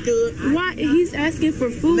 you can't do it. Why? He's asking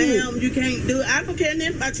for food. Ma'am, you can't do it. I don't care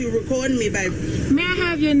nothing about you recording me, baby. May I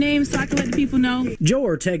have your name so I can let the people know? Joe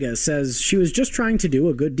Ortega says she was just trying to do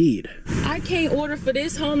a good deed. I can't order for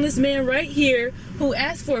this homeless man right here who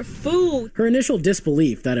asked for food. Her initial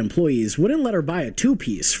disbelief that employees wouldn't let her buy a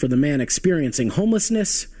two-piece for the man experiencing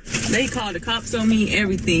homelessness. They called the cops on me,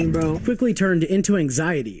 everything, bro. Quickly turned into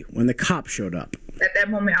anxiety when the cop showed up. At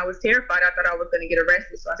that moment, I was terrified. I thought I was going to get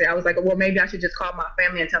arrested. So I was like, well, maybe I should just call my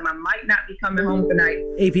family and tell them I might not be coming home tonight.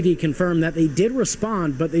 APD confirmed that they did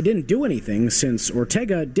respond, but they didn't do anything since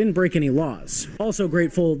Ortega didn't break any laws. Also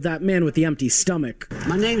grateful that man with the empty stomach.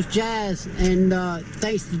 My name's Jazz, and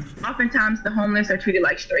thanks to... Oftentimes, the homeless are treated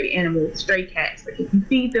like stray animals, stray cats. Like if you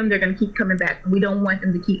feed them, they're going to keep coming back. We don't want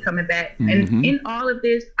them to keep coming back. Mm-hmm. And in all of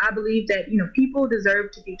this, I believe that, people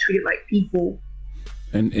deserve to be treated like people.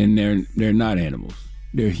 And they're not animals.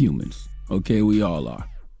 They're humans. Okay, we all are.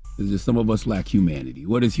 It's just some of us lack humanity.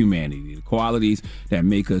 What is humanity? The qualities that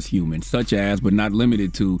make us human, such as, but not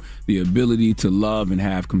limited to, the ability to love and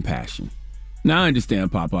have compassion. Now, I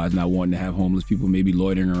understand Popeye's not wanting to have homeless people maybe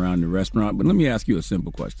loitering around the restaurant, but let me ask you a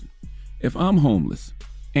simple question. If I'm homeless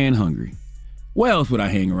and hungry, where else would I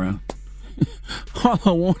hang around? All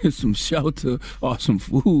I want is some shelter or some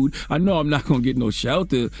food. I know I'm not going to get no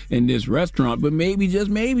shelter in this restaurant, but maybe, just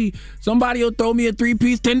maybe, somebody will throw me a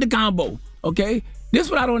 3-piece tender combo, okay? This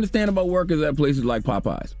is what I don't understand about workers at places like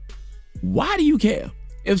Popeyes. Why do you care?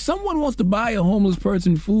 If someone wants to buy a homeless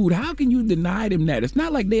person food, how can you deny them that? It's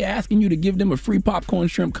not like they're asking you to give them a free popcorn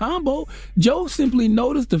shrimp combo. Joe simply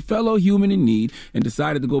noticed a fellow human in need and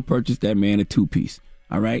decided to go purchase that man a 2-piece,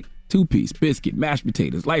 all right? 2-piece, biscuit, mashed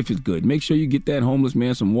potatoes. Life is good. Make sure you get that homeless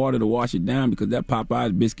man some water to wash it down, because that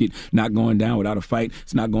Popeye's biscuit not going down without a fight.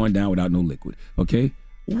 It's not going down without no liquid, okay?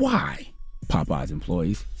 Why? Popeye's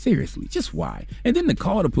employees. Seriously, just why? And then to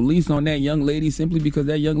call the police on that young lady simply because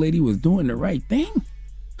that young lady was doing the right thing?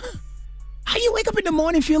 How you wake up in the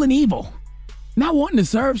morning feeling evil? Not wanting to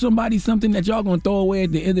serve somebody something that y'all gonna throw away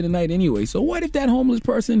at the end of the night anyway. So what if that homeless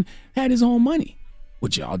person had his own money?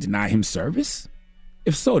 Would y'all deny him service?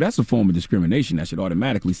 If so, that's a form of discrimination that should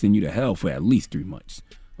automatically send you to hell for at least 3 months.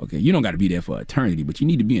 Okay, you don't got to be there for eternity, but you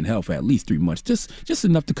need to be in hell for at least 3 months, just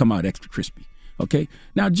enough to come out extra crispy. Okay,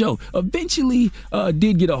 now Joe eventually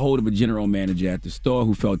did get a hold of a general manager at the store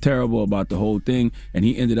who felt terrible about the whole thing, and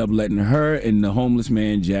he ended up letting her and the homeless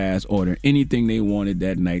man Jazz order anything they wanted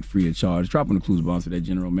that night free of charge. Dropping the clues bombs to that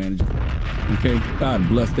general manager. Okay, God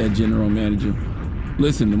bless that general manager.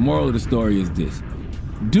 Listen, the moral of the story is this.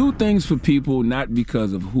 Do things for people not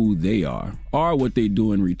because of who they are or what they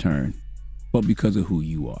do in return, but because of who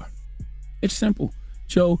you are. It's simple.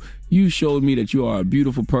 Joe, you showed me that you are a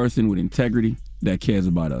beautiful person with integrity that cares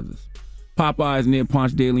about others. Popeyes near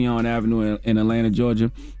Ponce de Leon Avenue in Atlanta,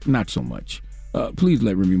 Georgia, not so much. Please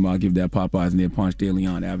let Remy Ma give that Popeyes near Ponce de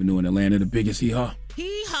Leon Avenue in Atlanta the biggest hee-haw.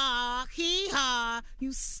 Hee-haw, hee-haw.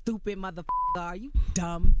 You stupid motherfucker. Are you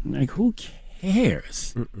dumb? Like, who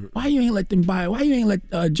cares? Why you ain't let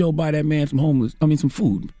Joe buy that man some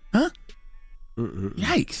food? Huh?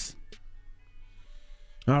 Yikes.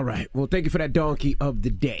 All right. Well, thank you for that donkey of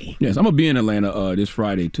the day. Yes, I'm going to be in Atlanta this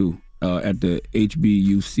Friday, too, at the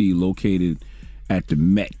HBUC located at the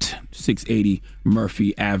Met, 680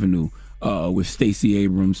 Murphy Avenue, with Stacey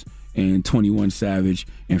Abrams and 21 Savage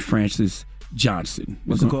and Francis Johnson.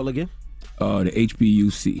 What's it called again? The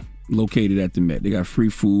HBUC, located at the Met. They got free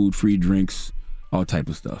food, free drinks, all type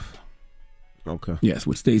of stuff. Okay. Yes,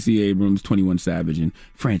 with Stacey Abrams, 21 Savage, and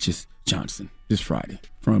Francis Johnson this Friday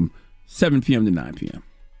from 7 p.m. to 9 p.m.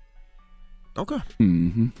 Okay.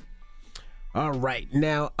 Mm-hmm. All right.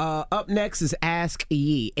 Now, up next is Ask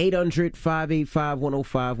Yee.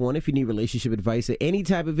 800-585-1051. If you need relationship advice or any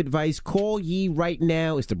type of advice, call Yee right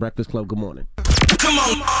now. It's The Breakfast Club. Good morning. Come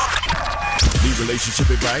on. Need relationship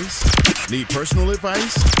advice? Need personal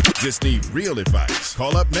advice? Just need real advice.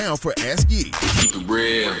 Call up now for Ask Yee. Keep it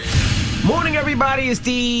real. Morning, everybody. It's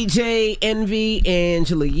DJ Envy,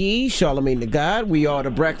 Angela Yee, Charlamagne the God. We are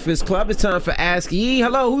The Breakfast Club. It's time for Ask Yee.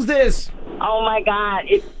 Hello, who's this? Oh, my God.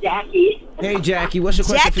 It's Jackie. Hey, Jackie. What's your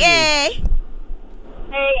question for you? Hey,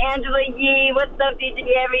 Angela Yee. What's up, DJ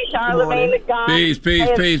Envy, Charlamagne the God? Peace.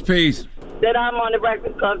 That I'm on The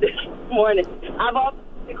Breakfast Club this morning. I've also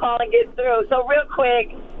to call and get through. So real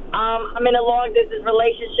quick, I'm in a long-distance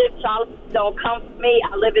relationship. Charlotte, don't come for me.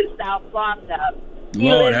 I live in South Florida.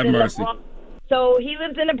 Lord have mercy. So he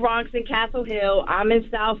lives in the Bronx in Castle Hill. I'm in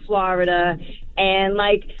South Florida. And,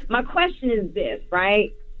 my question is this,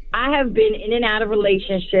 right? I have been in and out of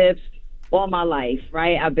relationships all my life,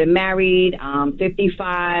 right? I've been married,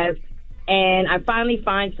 55, and I finally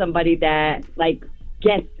find somebody that,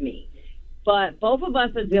 gets me. But both of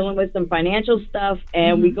us are dealing with some financial stuff,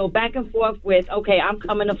 and we go back and forth with, okay, I'm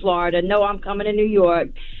coming to Florida. No, I'm coming to New York.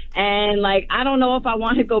 And, like, I don't know if I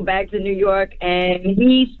want to go back to New York. And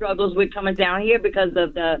he struggles with coming down here because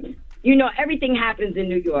of the, you know, everything happens in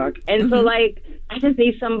New York. And so, like, I just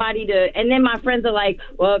need somebody to, and then my friends are like,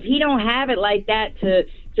 well, if he don't have it like that to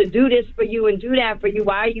do this for you and do that for you,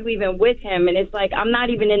 why are you even with him? And it's like, I'm not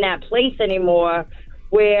even in that place anymore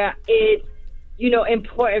where it's, you know,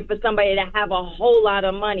 important for somebody to have a whole lot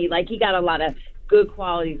of money. Like, he got a lot of good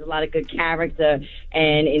qualities, a lot of good character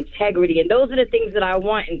and integrity. And those are the things that I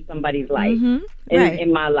want in somebody's life,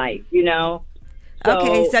 in my life, you know? So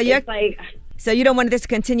okay, so you're like, so you don't want this to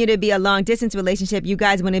continue to be a long distance relationship. You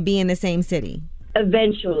guys want to be in the same city.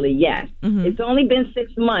 Eventually, yes. It's only been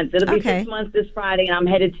 6 months. It'll be 6 months this Friday, and I'm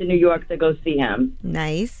headed to New York to go see him.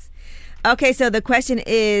 Nice. Okay, so the question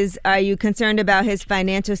is, are you concerned about his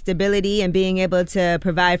financial stability and being able to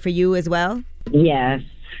provide for you as well? Yes.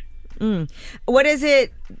 What is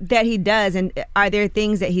it that he does, and are there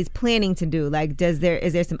things that he's planning to do? Like, is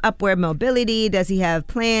there some upward mobility? Does he have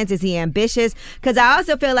plans? Is he ambitious? Because I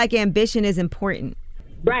also feel like ambition is important.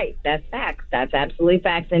 Right. That's facts. That's absolutely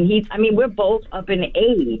facts. And we're both up in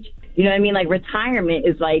age. You know what I mean? Like, retirement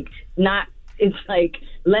is it's like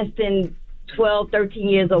less than 12, 13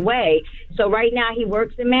 years away. So right now he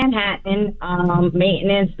works in Manhattan,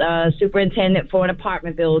 maintenance superintendent for an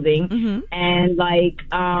apartment building. And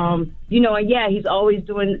he's always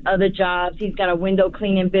doing other jobs. He's got a window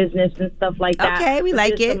cleaning business and stuff like that. Okay, we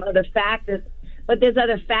like it. Some other factors. But there's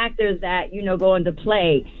other factors that, you know, go into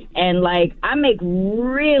play. And, like, I make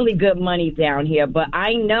really good money down here, but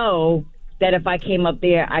I know that if I came up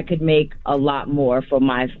there, I could make a lot more for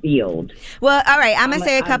my field. Well, all right, I'm going to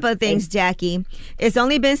say a couple of things, Jackie. It's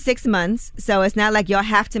only been 6 months, so it's not like y'all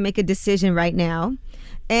have to make a decision right now.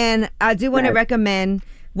 And I do want to recommend,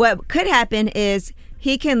 what could happen is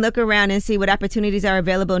he can look around and see what opportunities are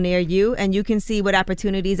available near you, and you can see what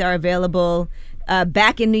opportunities are available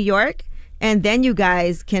back in New York, and then you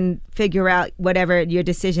guys can figure out whatever your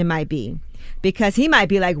decision might be. Because he might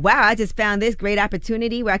be like, wow, I just found this great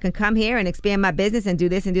opportunity where I can come here and expand my business and do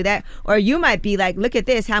this and do that. Or you might be like, look at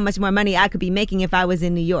this, how much more money I could be making if I was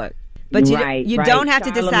in New York. But you don't have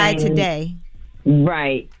to decide today.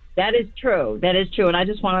 Right. That is true. That is true. And I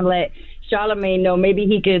just want to let Charlamagne know maybe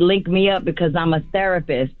he could link me up because I'm a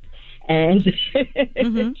therapist. And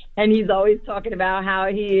and he's always talking about how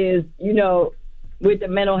he is, you know, with the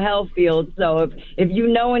mental health field. So if you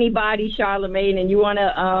know anybody, Charlamagne, and you want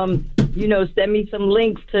to, send me some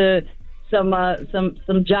links to some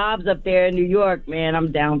jobs up there in New York, man,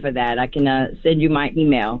 I'm down for that. I can send you my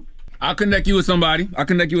email. I'll connect you with somebody. I'll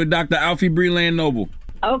connect you with Dr. Alfie Breland Noble.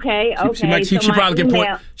 Okay. She probably can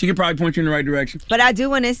point you in the right direction. But I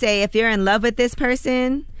do want to say, if you're in love with this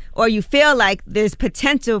person, or you feel like there's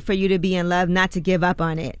potential for you to be in love, not to give up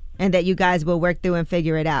on it, and that you guys will work through and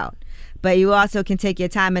figure it out. But you also can take your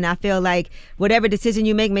time, and I feel like whatever decision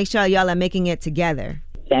you make sure y'all are making it together.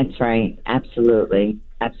 That's right. Absolutely.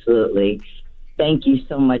 Absolutely. Thank you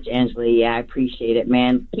so much, Angela. Yeah, I appreciate it,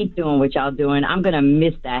 man. Keep doing what y'all doing. I'm going to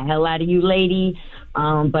miss the hell out of you, lady.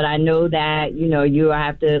 But I know that, you know, you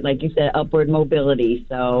have to, like you said, upward mobility.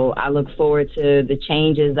 So I look forward to the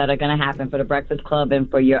changes that are going to happen for the Breakfast Club and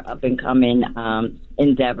for your up-and-coming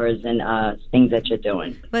endeavors and things that you're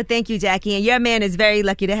doing. Well, thank you, Jackie. And your man is very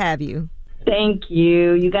lucky to have you. Thank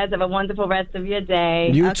you. You guys have a wonderful rest of your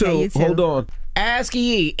day. You too. Hold on. Ask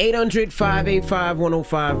Yee,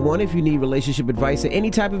 800-585-1051. If you need relationship advice or any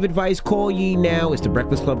type of advice, call Yee now. It's the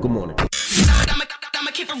Breakfast Club. Good morning. Get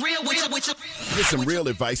some real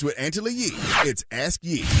advice with Angela Yee. It's Ask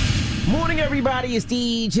Yee. Morning, everybody. It's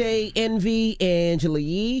DJ Envy, Angela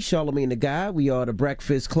Yee, Charlamagne the Guy. We are the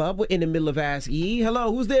Breakfast Club. We're in the middle of Ask Yee.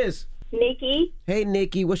 Hello, who's this? Nikki. Hey,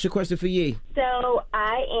 Nikki. What's your question for Yee? So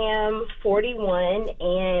I am 41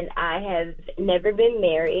 and I have never been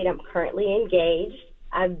married. I'm currently engaged.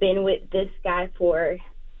 I've been with this guy for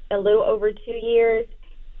a little over 2 years,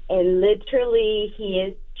 and literally he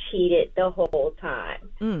has cheated the whole time.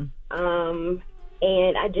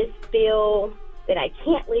 And I just feel that I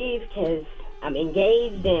can't leave because I'm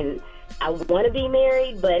engaged and I want to be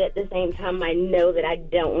married, but at the same time I know that I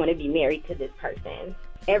don't want to be married to this person.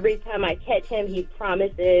 Every time I catch him, he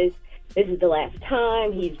promises this is the last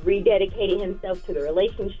time. He's rededicating himself to the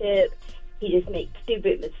relationship. He just makes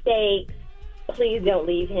stupid mistakes. Please don't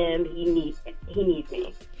leave him. He needs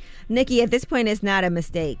me. Nikki, at this point, it's not a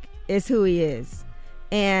mistake. It's who he is.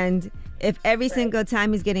 And if every single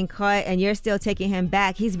time he's getting caught and you're still taking him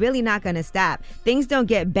back, he's really not going to stop. Things don't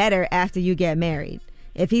get better after you get married.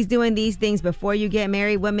 If he's doing these things before you get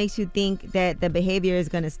married, what makes you think that the behavior is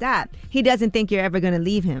going to stop? He doesn't think you're ever going to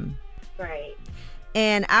leave him. Right.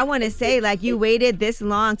 And I want to say, like, you waited this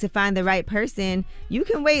long to find the right person. You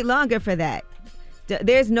can wait longer for that.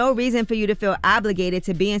 There's no reason for you to feel obligated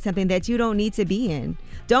to be in something that you don't need to be in.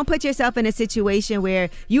 Don't put yourself in a situation where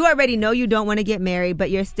you already know you don't want to get married, but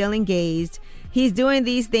you're still engaged. He's doing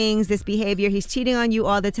these things, this behavior. He's cheating on you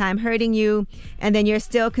all the time, hurting you, and then you're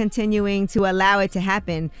still continuing to allow it to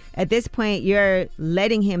happen. At this point, you're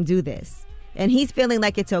letting him do this. And he's feeling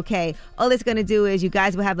like it's okay. All it's going to do is you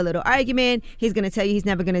guys will have a little argument. He's going to tell you he's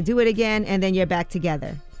never going to do it again, and then you're back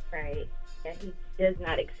together. Right. Yeah, he does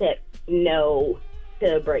not accept no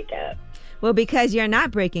to break up. Well, because you're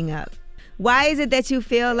not breaking up. Why is it that you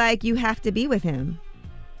feel like you have to be with him?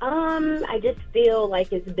 I just feel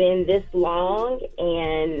like it's been this long,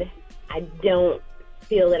 and I don't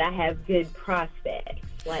feel that I have good prospects.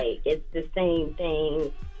 Like, it's the same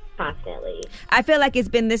thing constantly. I feel like it's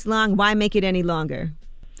been this long. Why make it any longer?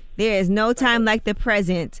 There is no time like the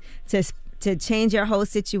present to change your whole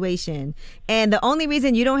situation. And the only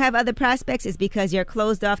reason you don't have other prospects is because you're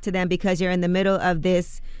closed off to them because you're in the middle of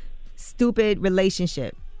this stupid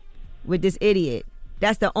relationship with this idiot.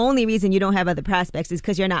 That's the only reason you don't have other prospects is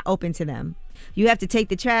because you're not open to them. You have to take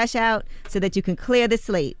the trash out so that you can clear the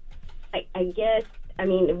slate. I guess, I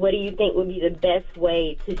mean, what do you think would be the best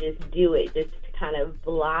way to just do it? Just to kind of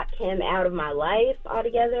block him out of my life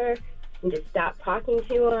altogether and just stop talking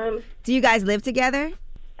to him? Do you guys live together?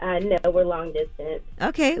 No, we're long distance.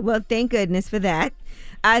 Okay, well, thank goodness for that.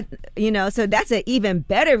 So that's an even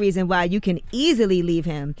better reason why you can easily leave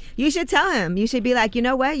him. You should tell him. You should be like, you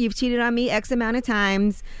know what? You've cheated on me X amount of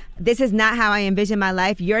times. This is not how I envision my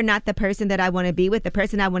life. You're not the person that I want to be with. The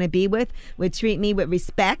person I want to be with would treat me with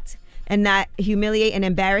respect and not humiliate and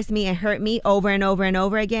embarrass me and hurt me over and over and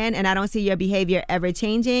over again. And I don't see your behavior ever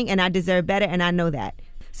changing, and I deserve better, and I know that.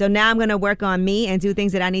 So now I'm going to work on me and do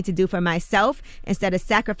things that I need to do for myself instead of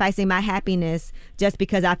sacrificing my happiness just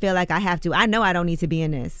because I feel like I have to. I know I don't need to be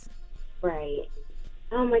in this. Right.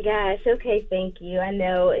 Oh, my gosh. Okay, thank you. I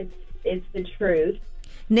know it's the truth.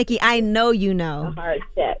 Nikki, I know you know. A hard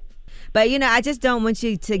step. But, I just don't want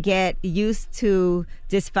you to get used to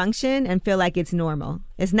dysfunction and feel like it's normal.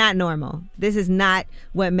 It's not normal. This is not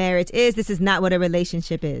what marriage is. This is not what a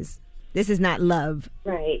relationship is. This is not love.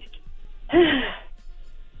 Right.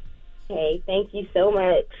 Okay, thank you so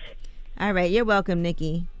much. All right, you're welcome,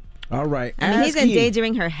 Nikki. All right. I mean, he's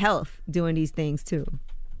endangering her health doing these things, too.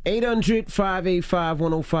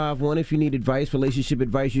 800-585-1051. If you need advice, relationship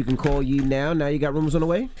advice, you can call you now. Now you got rumors on the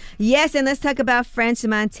way? Yes, and let's talk about French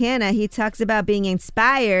Montana. He talks about being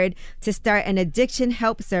inspired to start an addiction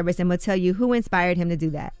help service, and we'll tell you who inspired him to do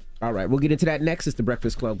that. All right, we'll get into that next. It's The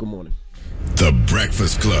Breakfast Club. Good morning. The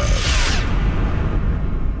Breakfast Club.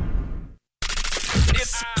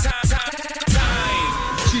 It's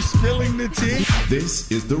time. She's spilling the tea.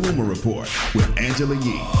 This is The Rumor Report with Angela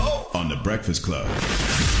Yee on The Breakfast Club.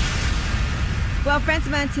 Well, French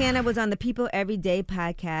Montana was on the People Every Day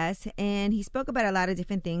podcast, and he spoke about a lot of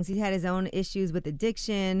different things. He had his own issues with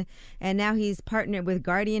addiction, and now he's partnered with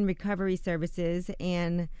Guardian Recovery Services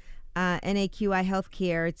and NAQI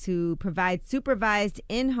Healthcare to provide supervised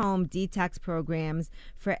in-home detox programs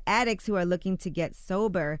for addicts who are looking to get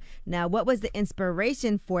sober. Now, what was the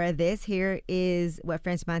inspiration for this? Here is what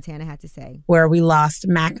French Montana had to say. Where we lost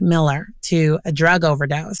Mac Miller to a drug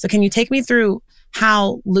overdose. So can you take me through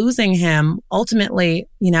how losing him ultimately,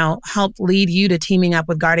 helped lead you to teaming up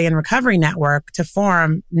with Guardian Recovery Network to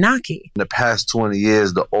form Knuck? In the past 20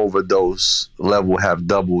 years, the overdose level have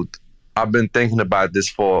doubled. I've been thinking about this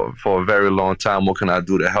for a very long time. What can I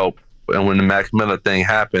do to help? And when the Mac Miller thing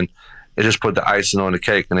happened, it just put the icing on the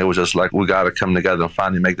cake. And it was just like, we got to come together and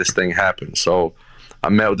finally make this thing happen. So I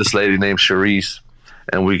met with this lady named Charisse,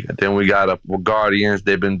 and we got up with Guardians.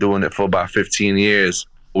 They've been doing it for about 15 years.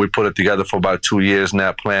 We put it together for about 2 years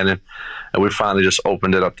now, planning, and we finally just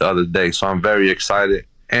opened it up the other day. So I'm very excited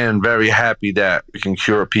and very happy that we can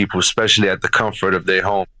cure people, especially at the comfort of their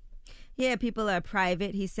home. Yeah, people are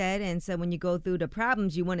private, he said, and so when you go through the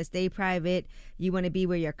problems, you want to stay private. You want to be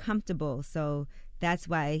where you're comfortable. So that's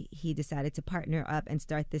why he decided to partner up and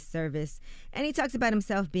start this service. And he talks about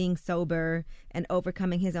himself being sober and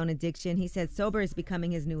overcoming his own addiction. He said sober is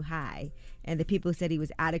becoming his new high. And the people said he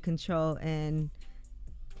was out of control and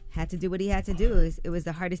had to do what he had to do. It was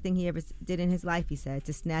the hardest thing he ever did in his life, he said,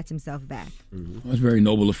 to snatch himself back. Mm-hmm. That's very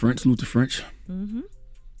noble of French. Salute to French. Mm-hmm.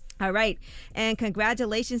 All right. And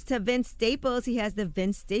congratulations to Vince Staples. He has the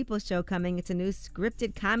Vince Staples Show coming. It's a new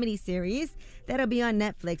scripted comedy series that'll be on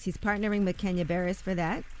Netflix. He's partnering with Kenya Barris for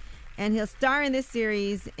that. And he'll star in this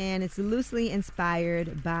series, and it's loosely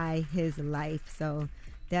inspired by his life. So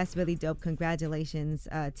that's really dope. Congratulations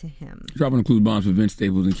to him. Dropping include bombs for Vince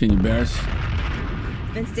Staples and Kenya Barris.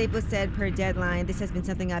 Vince Staples said per Deadline, "This has been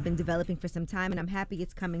something I've been developing for some time, and I'm happy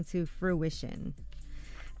it's coming to fruition."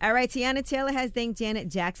 All right, Tiana Taylor has thanked Janet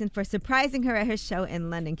Jackson for surprising her at her show in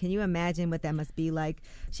London. Can you imagine what that must be like?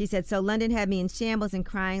 She said, "So London had me in shambles and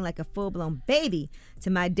crying like a full-blown baby. To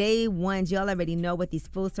my day ones, y'all already know what these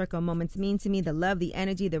full circle moments mean to me. The love, the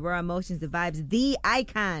energy, the raw emotions, the vibes, the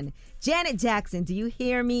icon. Janet Jackson, do you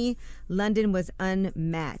hear me? London was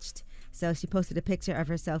unmatched." So she posted a picture of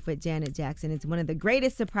herself with Janet Jackson. It's one of the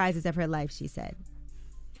greatest surprises of her life, she said.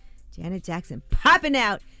 Janet Jackson popping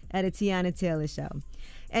out at a Tiana Taylor show.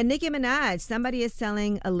 And Nicki Minaj, somebody is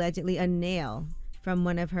selling allegedly a nail from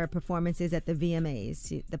one of her performances at the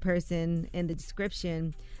VMAs. The person in the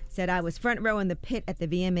description said, "I was front row in the pit at the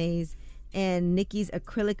VMAs, and Nicki's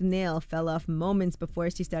acrylic nail fell off moments before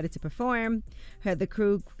she started to perform. The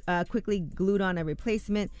crew quickly glued on a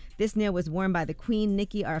replacement. This nail was worn by the Queen,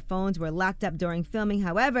 Nicki. Our phones were locked up during filming.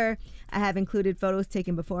 However, I have included photos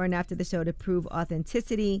taken before and after the show to prove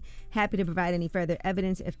authenticity. Happy to provide any further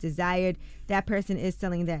evidence if desired." That person is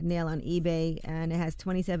selling that nail on eBay, and it has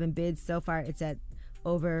 27 bids. So far, it's at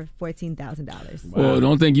over $14,000. Well,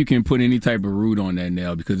 don't think you can put any type of root on that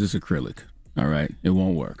nail because it's acrylic. All right? It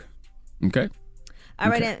won't work. Okay? All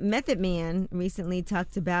right, and Method Man recently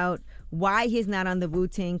talked about why he's not on the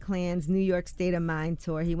Wu-Tang Clan's New York State of Mind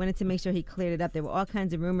tour. He wanted to make sure he cleared it up. There were all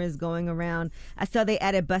kinds of rumors going around. I saw they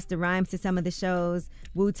added Busta Rhymes to some of the shows,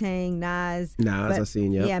 Wu-Tang, Nas. I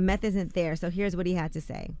seen, Yeah, Meth isn't there. So here's what he had to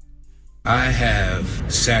say. I have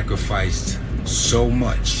sacrificed so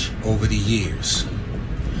much over the years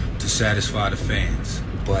to satisfy the fans,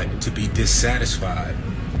 but to be dissatisfied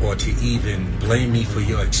or to even blame me for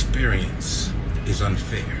your experience is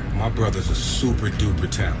unfair. My brothers are super duper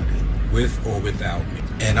talented, with or without me.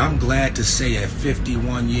 And I'm glad to say at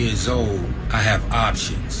 51 years old, I have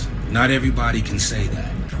options. Not everybody can say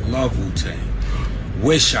that. Love Wu-Tang.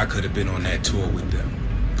 Wish I could have been on that tour with them.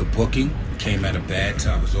 The booking came at a bad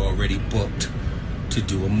time. I was already booked to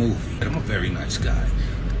do a movie. I'm a very nice guy,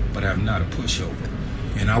 but I'm not a pushover.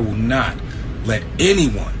 And I will not let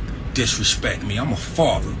anyone disrespect me. I'm a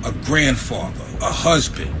father, a grandfather, a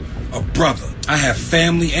husband, a brother. I have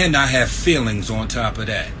family and I have feelings on top of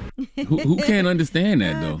that. Who can't understand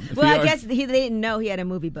that, though? Well, I guess they didn't know he had a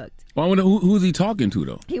movie booked. Well, I wonder who's he talking to,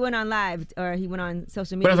 though? He went on live, or he went on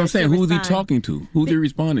social media. But as I'm saying, who's he talking to? Who's he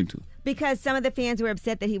responding to? Because some of the fans were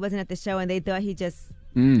upset that he wasn't at the show, and they thought he just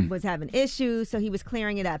was having issues, so he was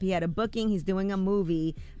clearing it up. He had a booking. He's doing a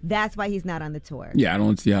movie. That's why he's not on the tour. Yeah, I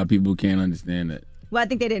don't see how people can't understand that. Well, I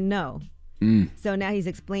think they didn't know. So now he's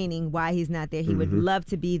explaining why he's not there. He would love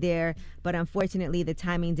to be there, but unfortunately the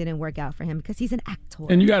timing didn't work out for him because he's an actor.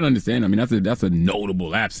 And you got to understand, I mean, that's a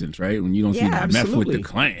notable absence, right? When you don't see Meth with the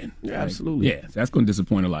Klan. Yeah, absolutely. Yeah, that's going to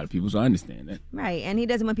disappoint a lot of people, so I understand that. Right, and he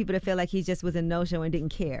doesn't want people to feel like he just was a no-show and didn't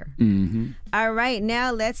care. Mm-hmm. All right,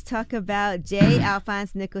 now let's talk about J.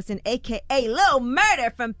 Alphonse Nicholson, a.k.a. Lil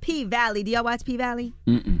Murder from P-Valley. Do y'all watch P-Valley?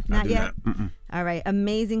 Not yet? All right,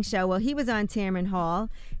 amazing show. Well, he was on Tamron Hall,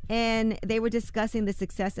 and they were discussing the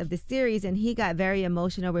success of the series, and he got very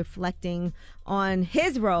emotional reflecting on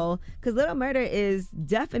his role, because Little Murder is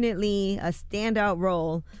definitely a standout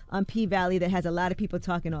role on P-Valley that has a lot of people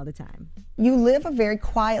talking all the time. You live a very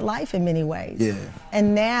quiet life in many ways. Yeah.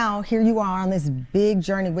 And now here you are on this big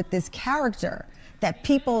journey with this character that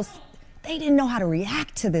people, they didn't know how to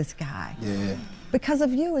react to this guy. Yeah. Because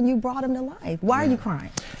of you, and you brought him to life. Why are you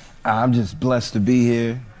crying? I'm just blessed to be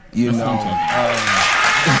here. You know,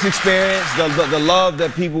 this experience, the love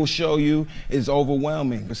that people show you is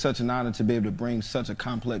overwhelming. It's such an honor to be able to bring such a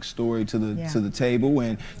complex story to the table,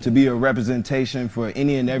 and to be a representation for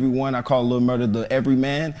any and everyone. I call Little Murder the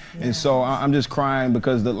everyman. And so I'm just crying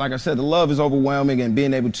because, like I said, the love is overwhelming, and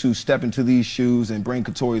being able to step into these shoes and bring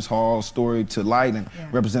Katori's Hall story to light and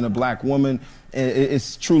represent a black woman,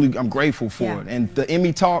 it's truly, I'm grateful for it. And the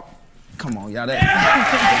Emmy talk, come on, y'all. It's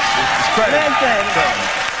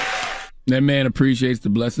credit. That man appreciates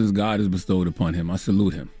the blessings God has bestowed upon him. I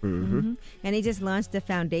salute him. And he just launched a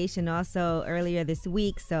foundation also earlier this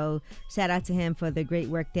week, so shout out to him for the great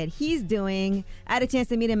work that he's doing. I had a chance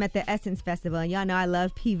to meet him at the Essence Festival, and y'all know I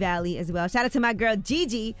love P-Valley as well. Shout out to my girl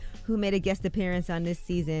Gigi, who made a guest appearance on this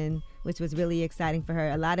season, which was really exciting for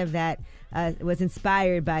her. A lot of that was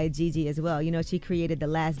inspired by Gigi as well. You know, she created The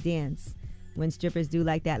Last Dance, when strippers do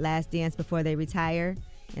like that last dance before they retire,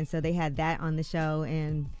 and so they had that on the show.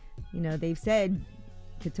 And you know, they've said,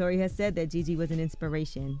 Katori has said that Gigi was an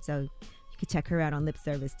inspiration. So you can check her out on Lip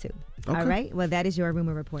Service too. Okay. All right. Well, that is your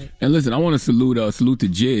rumor report. And listen, I want to salute to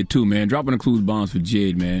Jid too, man. Dropping the clues bombs for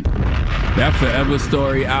Jid, man. That Forever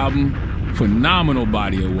Story album, phenomenal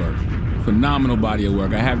body of work. Phenomenal body of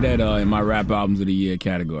work. I have that in my rap albums of the year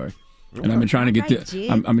category. And I've been trying to get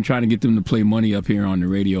I've been trying to get them to play Money up here on the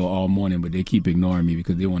radio all morning, but they keep ignoring me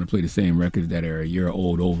because they want to play the same records that are a year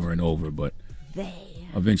old over and over. But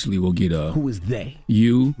eventually we'll get Who is they?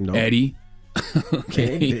 You, Eddie.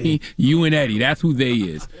 Okay, you and Eddie. That's who they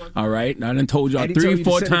is. All right. I done told y'all Eddie 3 or 4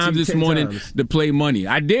 told you to send it to times you this 10 morning times. to play Money.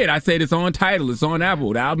 I did. I said it's on Tidal. It's on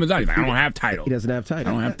Apple. The album is out. He's like, I don't have Tidal. He doesn't have Tidal.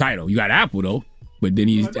 I don't have Tidal. You got Apple though. But then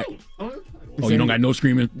he's. Oh, you don't got no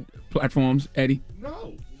streaming platforms, Eddie?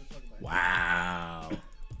 No. Wow.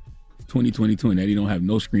 2022 and Eddie don't have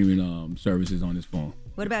no streaming services on his phone.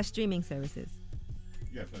 What about streaming services?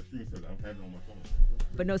 Yes, I stream service. I don't have it on my phone.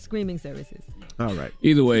 But no screaming services. All right.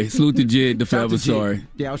 Either way, salute to Jid, the Shout out Forever to Jid. Story.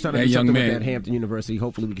 Yeah, I was trying to that do young something man. like that Hampton University.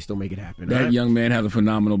 Hopefully we can still make it happen. That all right? young man has a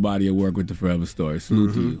phenomenal body of work with the Forever Story.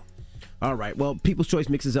 Salute to you. All right. Well, People's Choice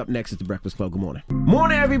mixes up next. It's the Breakfast Club. Good morning.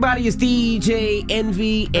 Morning, everybody. It's DJ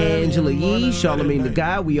Envy, Angela Yee, Charlamagne the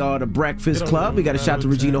Guy. We are the Breakfast Club. We got a shout to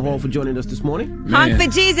Regina Hall for joining us this morning. Honk for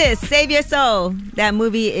Jesus, Save Your Soul. That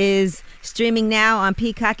movie is streaming now on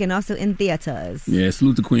Peacock and also in theaters. Yeah,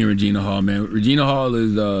 salute to Queen Regina Hall, man. Regina Hall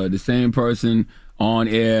is the same person on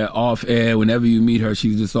air, off air. Whenever you meet her,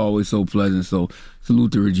 she's just always so pleasant. So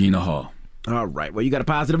salute to Regina Hall. All right. Well, you got a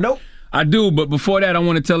positive note? I do, but before that, I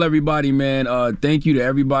want to tell everybody, man, thank you to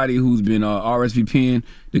everybody who's been RSVPing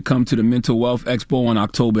to come to the Mental Wealth Expo on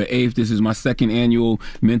October 8th. This is my second annual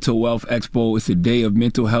Mental Wealth Expo. It's a day of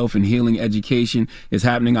mental health and healing education. It's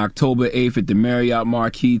happening October 8th at the Marriott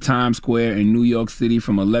Marquis Times Square in New York City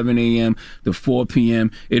from 11 a.m. to 4 p.m.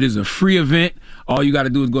 It is a free event. All you got to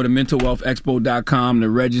do is go to mentalwealthexpo.com to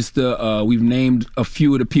register. We've named a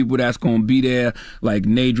few of the people that's going to be there, like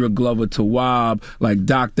Nadra Glover Tawab, like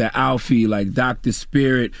Dr. Alfie, like Dr.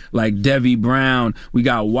 Spirit, like Debbie Brown. We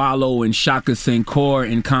got Wallow and Shaka Senkor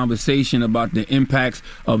in conversation about the impacts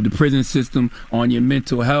of the prison system on your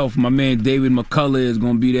mental health. My man David McCullough is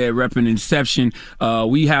going to be there repping Inception.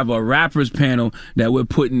 We have a rappers panel that we're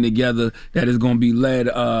putting together that is going to be led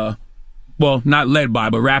well, not led by,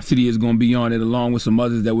 but Rhapsody is going to be on it along with some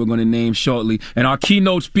others that we're going to name shortly. And our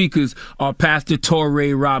keynote speakers are Pastor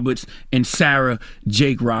Torrey Roberts and Sarah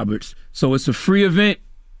Jake Roberts. So it's a free event.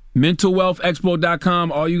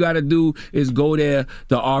 MentalWealthExpo.com. All you got to do is go there,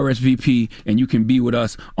 the RSVP, and you can be with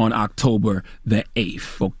us on October the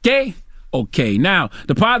 8th. Okay? Okay. Now,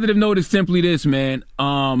 the positive note is simply this, man.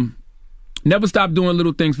 Never stop doing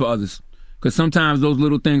little things for others, because sometimes those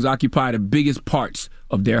little things occupy the biggest parts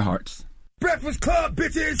of their hearts. Breakfast Club,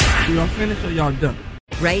 bitches! Y'all finished or y'all done?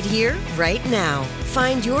 Right here, right now.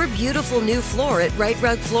 Find your beautiful new floor at Right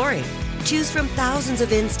Rug Flooring. Choose from thousands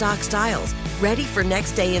of in-stock styles, ready for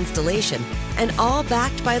next day installation, and all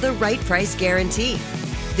backed by the right price guarantee.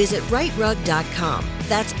 Visit rightrug.com.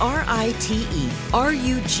 That's RITERUG.com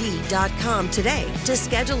today to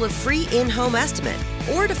schedule a free in-home estimate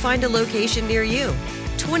or to find a location near you.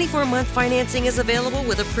 24-month financing is available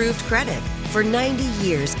with approved credit. For 90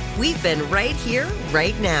 years, we've been right here,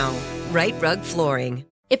 right now. Right Rug Flooring.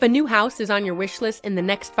 If a new house is on your wish list in the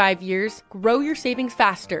next 5 years, grow your savings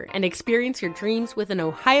faster and experience your dreams with an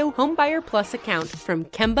Ohio Homebuyer Plus account from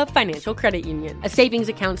Kemba Financial Credit Union. A savings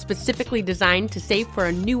account specifically designed to save for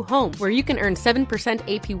a new home, where you can earn 7%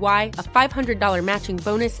 APY, a $500 matching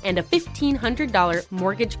bonus, and a $1,500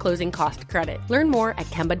 mortgage closing cost credit. Learn more at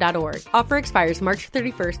Kemba.org. Offer expires March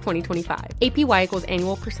 31st, 2025. APY equals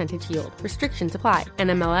annual percentage yield. Restrictions apply.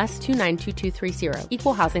 NMLS 292230.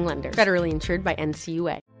 Equal housing lender. Federally insured by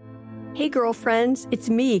NCUA. Hey girlfriends, it's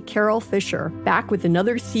me, Carol Fisher, back with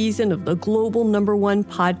another season of the global #1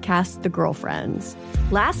 podcast, The Girlfriends.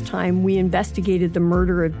 Last time, we investigated the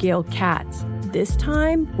murder of Gail Katz. This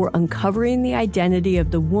time, we're uncovering the identity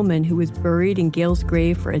of the woman who was buried in Gail's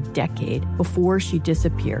grave for a decade before she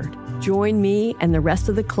disappeared. Join me and the rest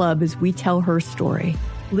of the club as we tell her story.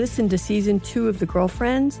 Listen to Season 2 of The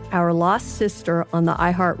Girlfriends, Our Lost Sister on the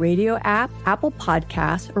iHeartRadio app, Apple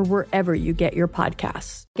Podcasts, or wherever you get your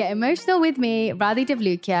podcasts. Get emotional with me, Radhi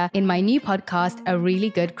Devlukia, in my new podcast, A Really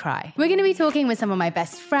Good Cry. We're going to be talking with some of my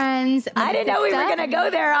best friends. I didn't know we were going to go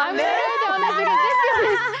there on this.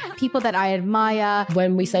 People that I admire.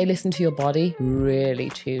 When we say listen to your body, really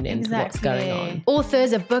tune into what's going on.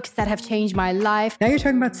 Authors of books that have changed my life. Now you're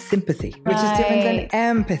talking about sympathy, which is different than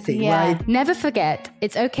empathy, right? Never forget,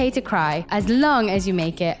 it's okay to cry as long as you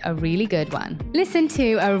make it a really good one. Listen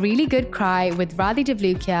to A Really Good Cry with Radhi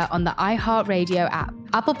Devlukia on the iHeartRadio app,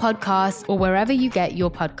 Apple Podcasts, or wherever you get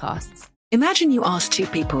your podcasts. Imagine you ask two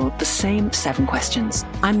people the same 7 questions.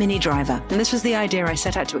 I'm Minnie Driver, and this was the idea I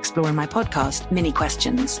set out to explore in my podcast, Mini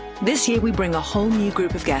Questions. This year, we bring a whole new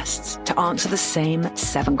group of guests to answer the same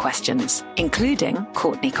 7 questions, including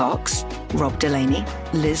Courtney Cox, Rob Delaney,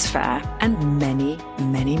 Liz Phair, and many,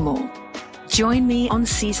 many more. Join me on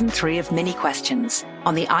Season 3 of Mini Questions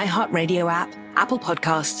on the iHeartRadio app, Apple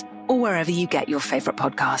Podcasts, or wherever you get your favorite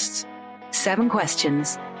podcasts. 7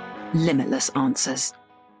 questions, limitless answers.